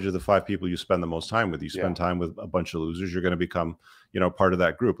the average of the 5 people you spend the most time with. You spend time with a bunch of losers, you're going to become, part of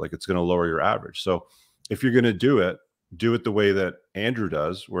that group. Like, it's going to lower your average. So if you're going to do it the way that Andrew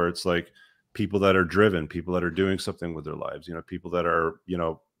does, where it's like people that are driven, people that are doing something with their lives, people that are,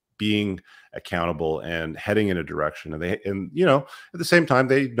 being accountable and heading in a direction. And at the same time,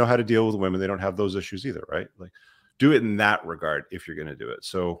 they know how to deal with women. They don't have those issues either, right? Like, do it in that regard if you're going to do it.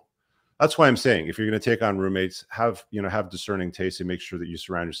 So that's why I'm saying, if you're going to take on roommates, have discerning taste and make sure that you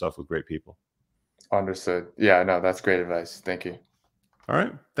surround yourself with great people. Understood. Yeah, no, that's great advice. Thank you. All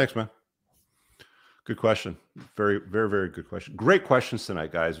right. Thanks, man. Good question. Very, very, very good question. Great questions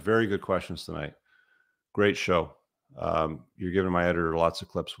tonight, guys. Very good questions tonight. Great show. You're giving my editor lots of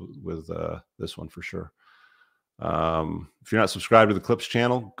clips with this one for sure. If you're not subscribed to the Clips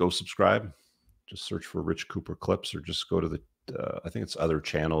channel, go subscribe. Just search for Rich Cooper Clips, or just go to the I think it's other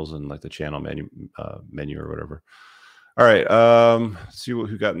channels and like the channel menu or whatever. All right, let's see what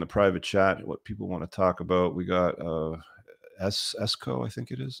we got in the private chat. What people want to talk about. We got Esco, I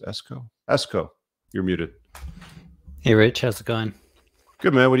think it is Esco. You're muted. Hey, Rich, how's it going?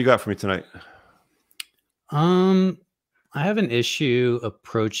 Good, man. What do you got for me tonight? I have an issue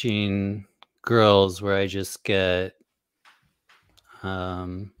approaching girls where I just get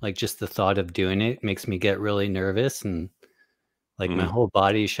like just the thought of doing it makes me get really nervous, and like my whole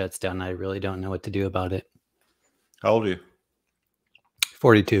body shuts down. I really don't know what to do about it. How old are you?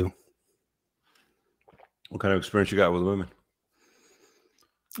 42. What kind of experience you got with women?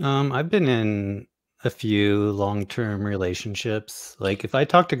 I've been in a few long-term relationships. Like if I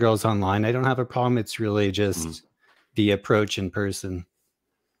talk to girls online, I don't have a problem. It's really just the approach in person.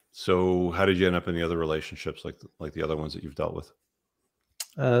 So how did you end up in the other relationships, like the other ones that you've dealt with?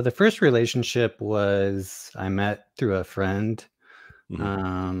 The first relationship was I met through a friend.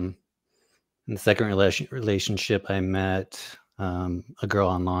 In the second relationship, I met a girl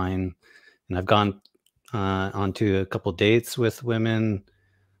online, and I've gone onto a couple dates with women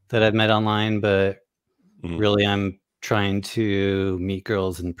that I've met online, but really I'm trying to meet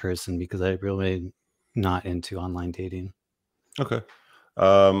girls in person because I'm really not into online dating. Okay.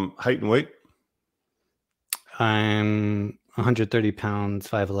 Height and weight? I'm 130 pounds,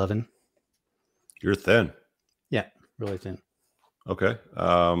 5'11". You're thin. Yeah, really thin. Okay.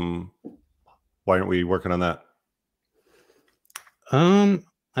 Why aren't we working on that?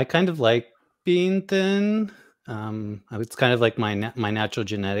 I kind of like being thin. It's kind of like my natural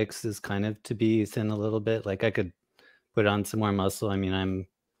genetics is kind of to be thin a little bit. Like I could put on some more muscle. I mean,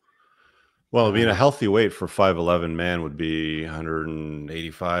 Well, I mean, a healthy weight for 5'11" man would be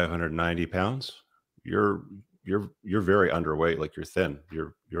 185, 190 pounds. You're very underweight. Like you're thin.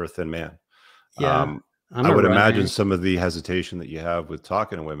 You're a thin man. Yeah. I would imagine some of the hesitation that you have with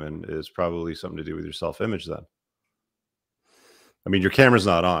talking to women is probably something to do with your self-image then. I mean, your camera's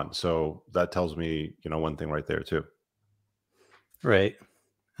not on, so that tells me, one thing right there too. Right.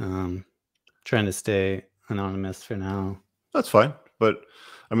 Trying to stay anonymous for now. That's fine. But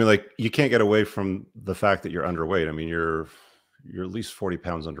I mean, like, you can't get away from the fact that you're underweight. I mean, you're at least 40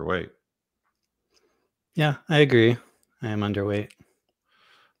 pounds underweight. Yeah, I agree. I am underweight.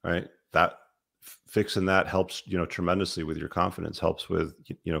 Right. That fixing that helps, tremendously with your confidence, helps with,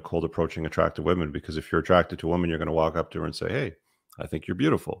 cold approaching attractive women, because if you're attracted to a woman, you're going to walk up to her and say, hey, I think you're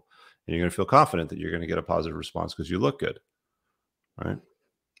beautiful. And you're going to feel confident that you're going to get a positive response because you look good. Right.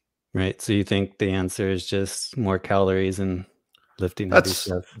 Right. So you think the answer is just more calories and lifting heavy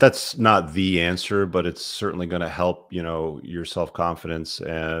stuff? That's not the answer, but it's certainly going to help, your self-confidence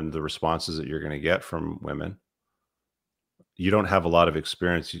and the responses that you're going to get from women. You don't have a lot of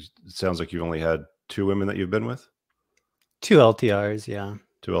experience. It sounds like you've only had 2 women that you've been with? 2 LTRs, yeah.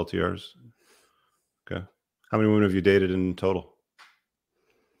 2 LTRs. Okay. How many women have you dated in total?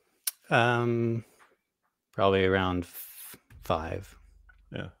 Probably around 5.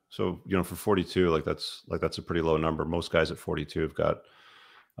 Yeah. So, for 42, that's a pretty low number. Most guys at 42 have got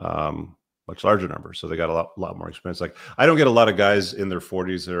much larger numbers. So they got a lot more experience. Like, I don't get a lot of guys in their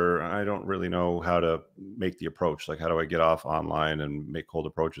 40s I don't really know how to make the approach. Like, how do I get off online and make cold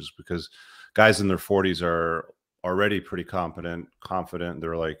approaches? Because guys in their 40s are already pretty confident.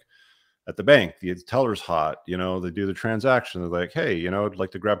 They're like, at the bank, the teller's hot, they do the transaction. They're like, hey, I'd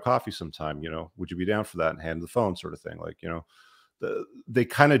like to grab coffee sometime, would you be down for that? And hand the phone, sort of thing. Like, they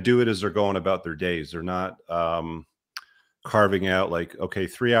kind of do it as they're going about their days. They're not carving out like, okay,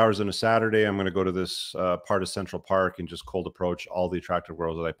 3 hours on a Saturday, I'm going to go to this part of Central Park and just cold approach all the attractive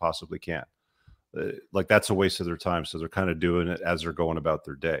girls that I possibly can. Like, that's a waste of their time. So they're kind of doing it as they're going about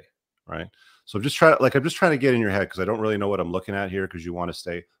their day. Right. So I'm just trying to get in your head, because I don't really know what I'm looking at here, because you want to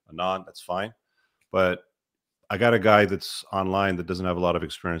stay anon. That's fine. But I got a guy that's online that doesn't have a lot of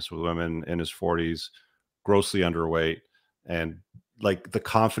experience with women, in his 40s, grossly underweight, and like the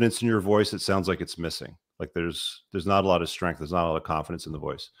confidence in your voice, it sounds like it's missing. Like there's not a lot of strength. There's not a lot of confidence in the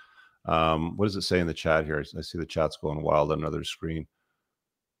voice. What does it say in the chat here? I see the chat's going wild on another screen.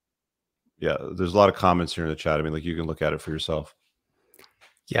 Yeah, there's a lot of comments here in the chat. I mean, like, you can look at it for yourself.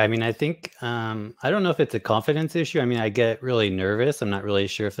 Yeah, I mean, I think, I don't know if it's a confidence issue. I mean, I get really nervous. I'm not really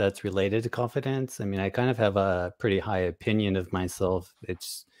sure if that's related to confidence. I mean, I kind of have a pretty high opinion of myself.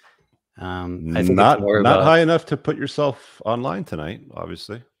 It's, I think not it's more about high enough to put yourself online tonight,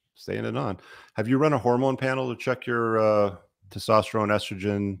 obviously. Staying it on. Have you run a hormone panel to check your testosterone,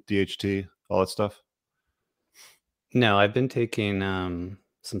 estrogen, DHT, all that stuff? No, I've been taking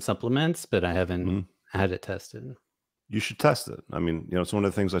some supplements, but I haven't had it tested. You should test it. I mean, it's one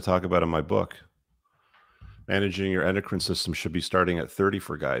of the things I talk about in my book. Managing your endocrine system should be starting at 30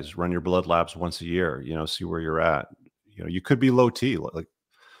 for guys. Run your blood labs once a year, see where you're at. You could be low T. Like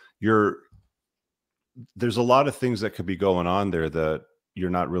there's a lot of things that could be going on there that you're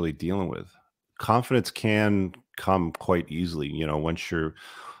not really dealing with. Confidence can come quite easily, once you're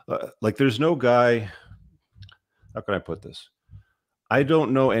like, there's no guy, how can I put this? I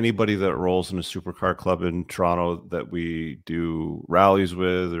don't know anybody that rolls in a supercar club in Toronto that we do rallies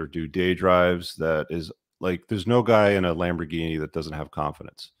with or do day drives that is like, there's no guy in a Lamborghini that doesn't have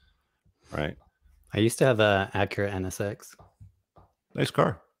confidence, right? I used to have a Acura NSX. Nice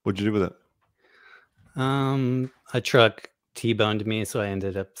car. What'd you do with it? A truck T-boned me, so I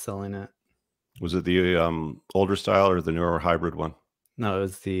ended up selling it. Was it the older style or the newer hybrid one? No, it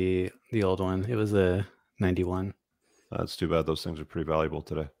was the old one. It was a 91. That's too bad. Those things are pretty valuable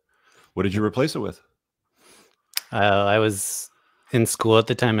today. What did you replace it with? I was in school at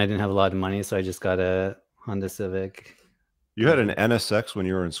the time. I didn't have a lot of money, so I just got a Honda Civic. You had an NSX when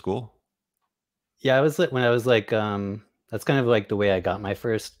you were in school? Yeah, I was when I was like, that's kind of like the way I got my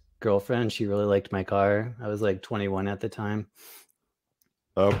first girlfriend. She really liked my car. I was like 21 at the time.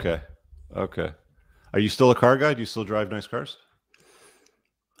 Okay. Are you still a car guy? Do you still drive nice cars?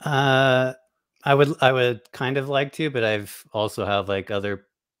 I would kind of like to, but I've also have like other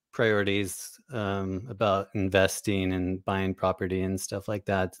priorities about investing and buying property and stuff like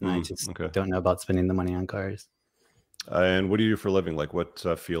that. And I just don't know about spending the money on cars. And what do you do for a living? Like what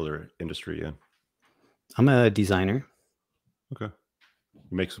field or industry are you in? I'm a designer. Okay.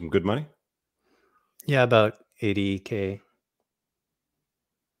 You make some good money? Yeah, about 80K.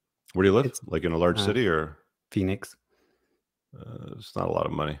 Where do you live? Like in a large city or? Phoenix. It's not a lot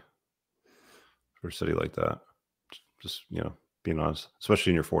of money for a city like that. Just, being honest,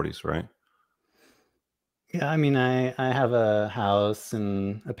 especially in your 40s, right? Yeah, I mean, I have a house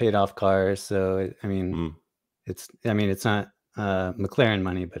and a paid off car. So, I mean, it's not McLaren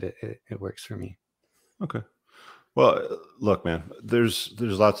money, but it works for me. Okay. Well, look, man, there's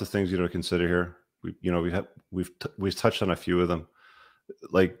lots of things, to consider here. We've touched on a few of them.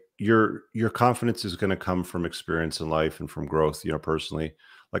 Like your confidence is going to come from experience in life and from growth, personally.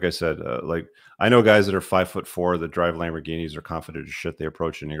 Like I said, like I know guys that are 5'4" that drive Lamborghinis, are confident as shit. They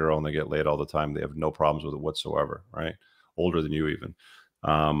approach any girl and they get laid all the time. They have no problems with it whatsoever, right? Older than you even.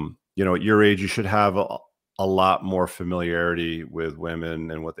 At your age, you should have a lot more familiarity with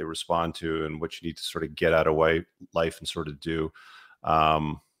women and what they respond to and what you need to sort of get out of life and sort of do.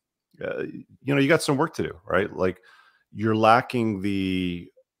 You got some work to do, right? Like you're lacking the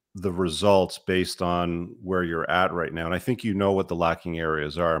results based on where you're at right now. And I think what the lacking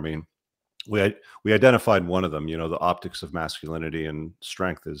areas are. I mean, we identified one of them, the optics of masculinity and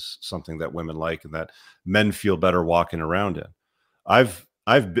strength is something that women like and that men feel better walking around in. I've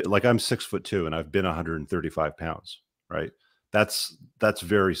been like, I'm 6'2" and I've been 135 pounds, right? That's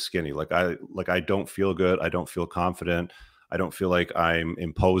very skinny. Like I don't feel good. I don't feel confident. I don't feel like I'm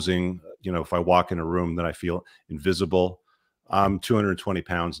imposing. If I walk in a room, then I feel invisible. I'm 220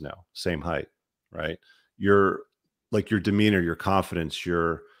 pounds now, same height, right? Your demeanor, your confidence,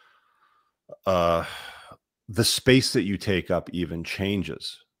 your the space that you take up even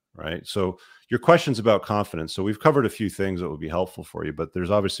changes, right? So your questions about confidence. So we've covered a few things that would be helpful for you, but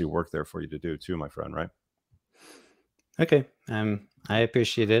there's obviously work there for you to do too, my friend, right? Okay. I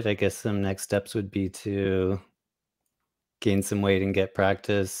appreciate it. I guess some next steps would be to gain some weight and get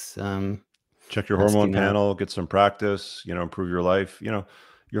practice. Check your hormone panel, get some practice, improve your life.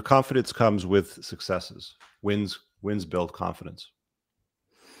 Your confidence comes with successes. Wins build confidence.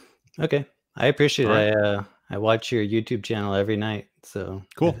 Okay. I appreciate it. I watch your YouTube channel every night. So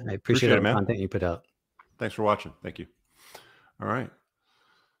cool. I appreciate all the man. content you put out. Thanks for watching. Thank you. All right.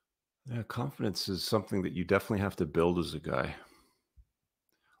 Yeah, confidence is something that you definitely have to build as a guy.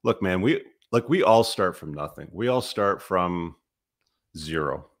 Look, man, we all start from nothing. We all start from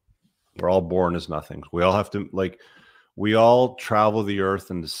zero. We're all born as nothings. We all have to we all travel the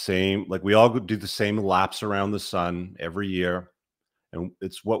earth in the same, we all do the same laps around the sun every year. And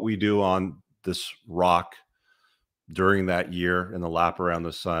it's what we do on this rock during that year in the lap around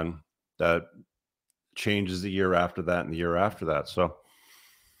the sun that changes the year after that and the year after that. So,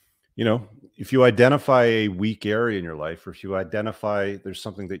 if you identify a weak area in your life, or if you identify there's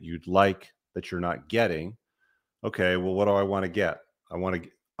something that you'd like that you're not getting, okay, well, what do I want to get? I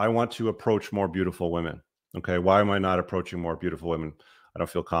want to approach more beautiful women. Okay. Why am I not approaching more beautiful women? I don't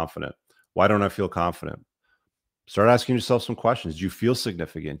feel confident. Why don't I feel confident? Start asking yourself some questions. Do you feel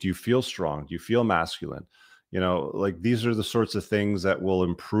significant? Do you feel strong? Do you feel masculine? You know, like these are the sorts of things that will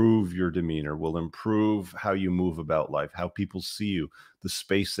improve your demeanor, will improve how you move about life, how people see you, the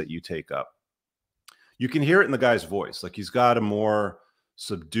space that you take up. You can hear it in the guy's voice. Like he's got a more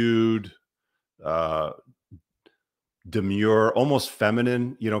subdued, demure, almost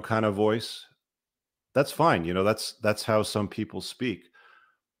feminine, you know, kind of voice. That's fine. You know, that's how some people speak.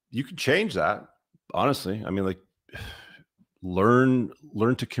 You can change that, honestly. I mean, like learn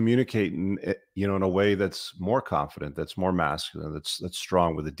to communicate in, you know, in a way that's more confident, that's more masculine, that's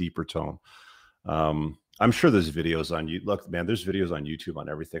strong with a deeper tone. I'm sure there's videos on you. Look, man, there's videos on YouTube on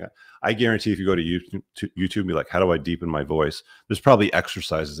everything. I guarantee if you go to YouTube, and be like, how do I deepen my voice? There's probably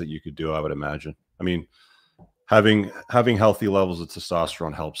exercises that you could do, I would imagine. I mean, having healthy levels of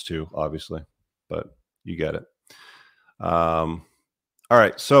testosterone helps too, obviously, but you get it. All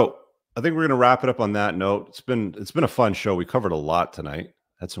right. So I think we're going to wrap it up on that note. It's been a fun show. We covered a lot tonight.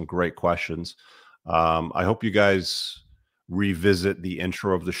 Had some great questions. I hope you guys revisit the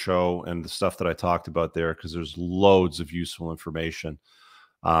intro of the show and the stuff that I talked about there, because there's loads of useful information,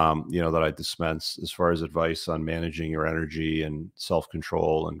 you know, that I dispense as far as advice on managing your energy and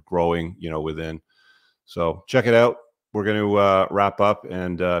self-control and growing, you know, within. So check it out. We're going to wrap up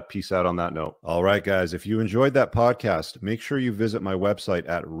and peace out on that note. All right, guys, if you enjoyed that podcast, make sure you visit my website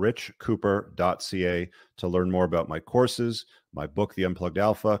at richcooper.ca to learn more about my courses, my book, The Unplugged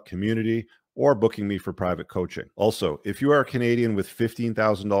Alpha, community, or booking me for private coaching. Also, if you are a Canadian with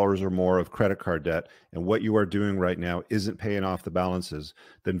 $15,000 or more of credit card debt and what you are doing right now isn't paying off the balances,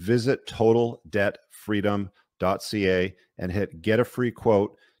 then visit totaldebtfreedom.ca and hit get a free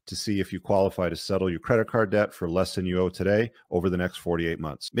quote to see if you qualify to settle your credit card debt for less than you owe today over the next 48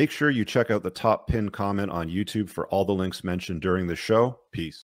 months. Make sure you check out the top pinned comment on YouTube for all the links mentioned during the show.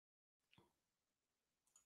 Peace.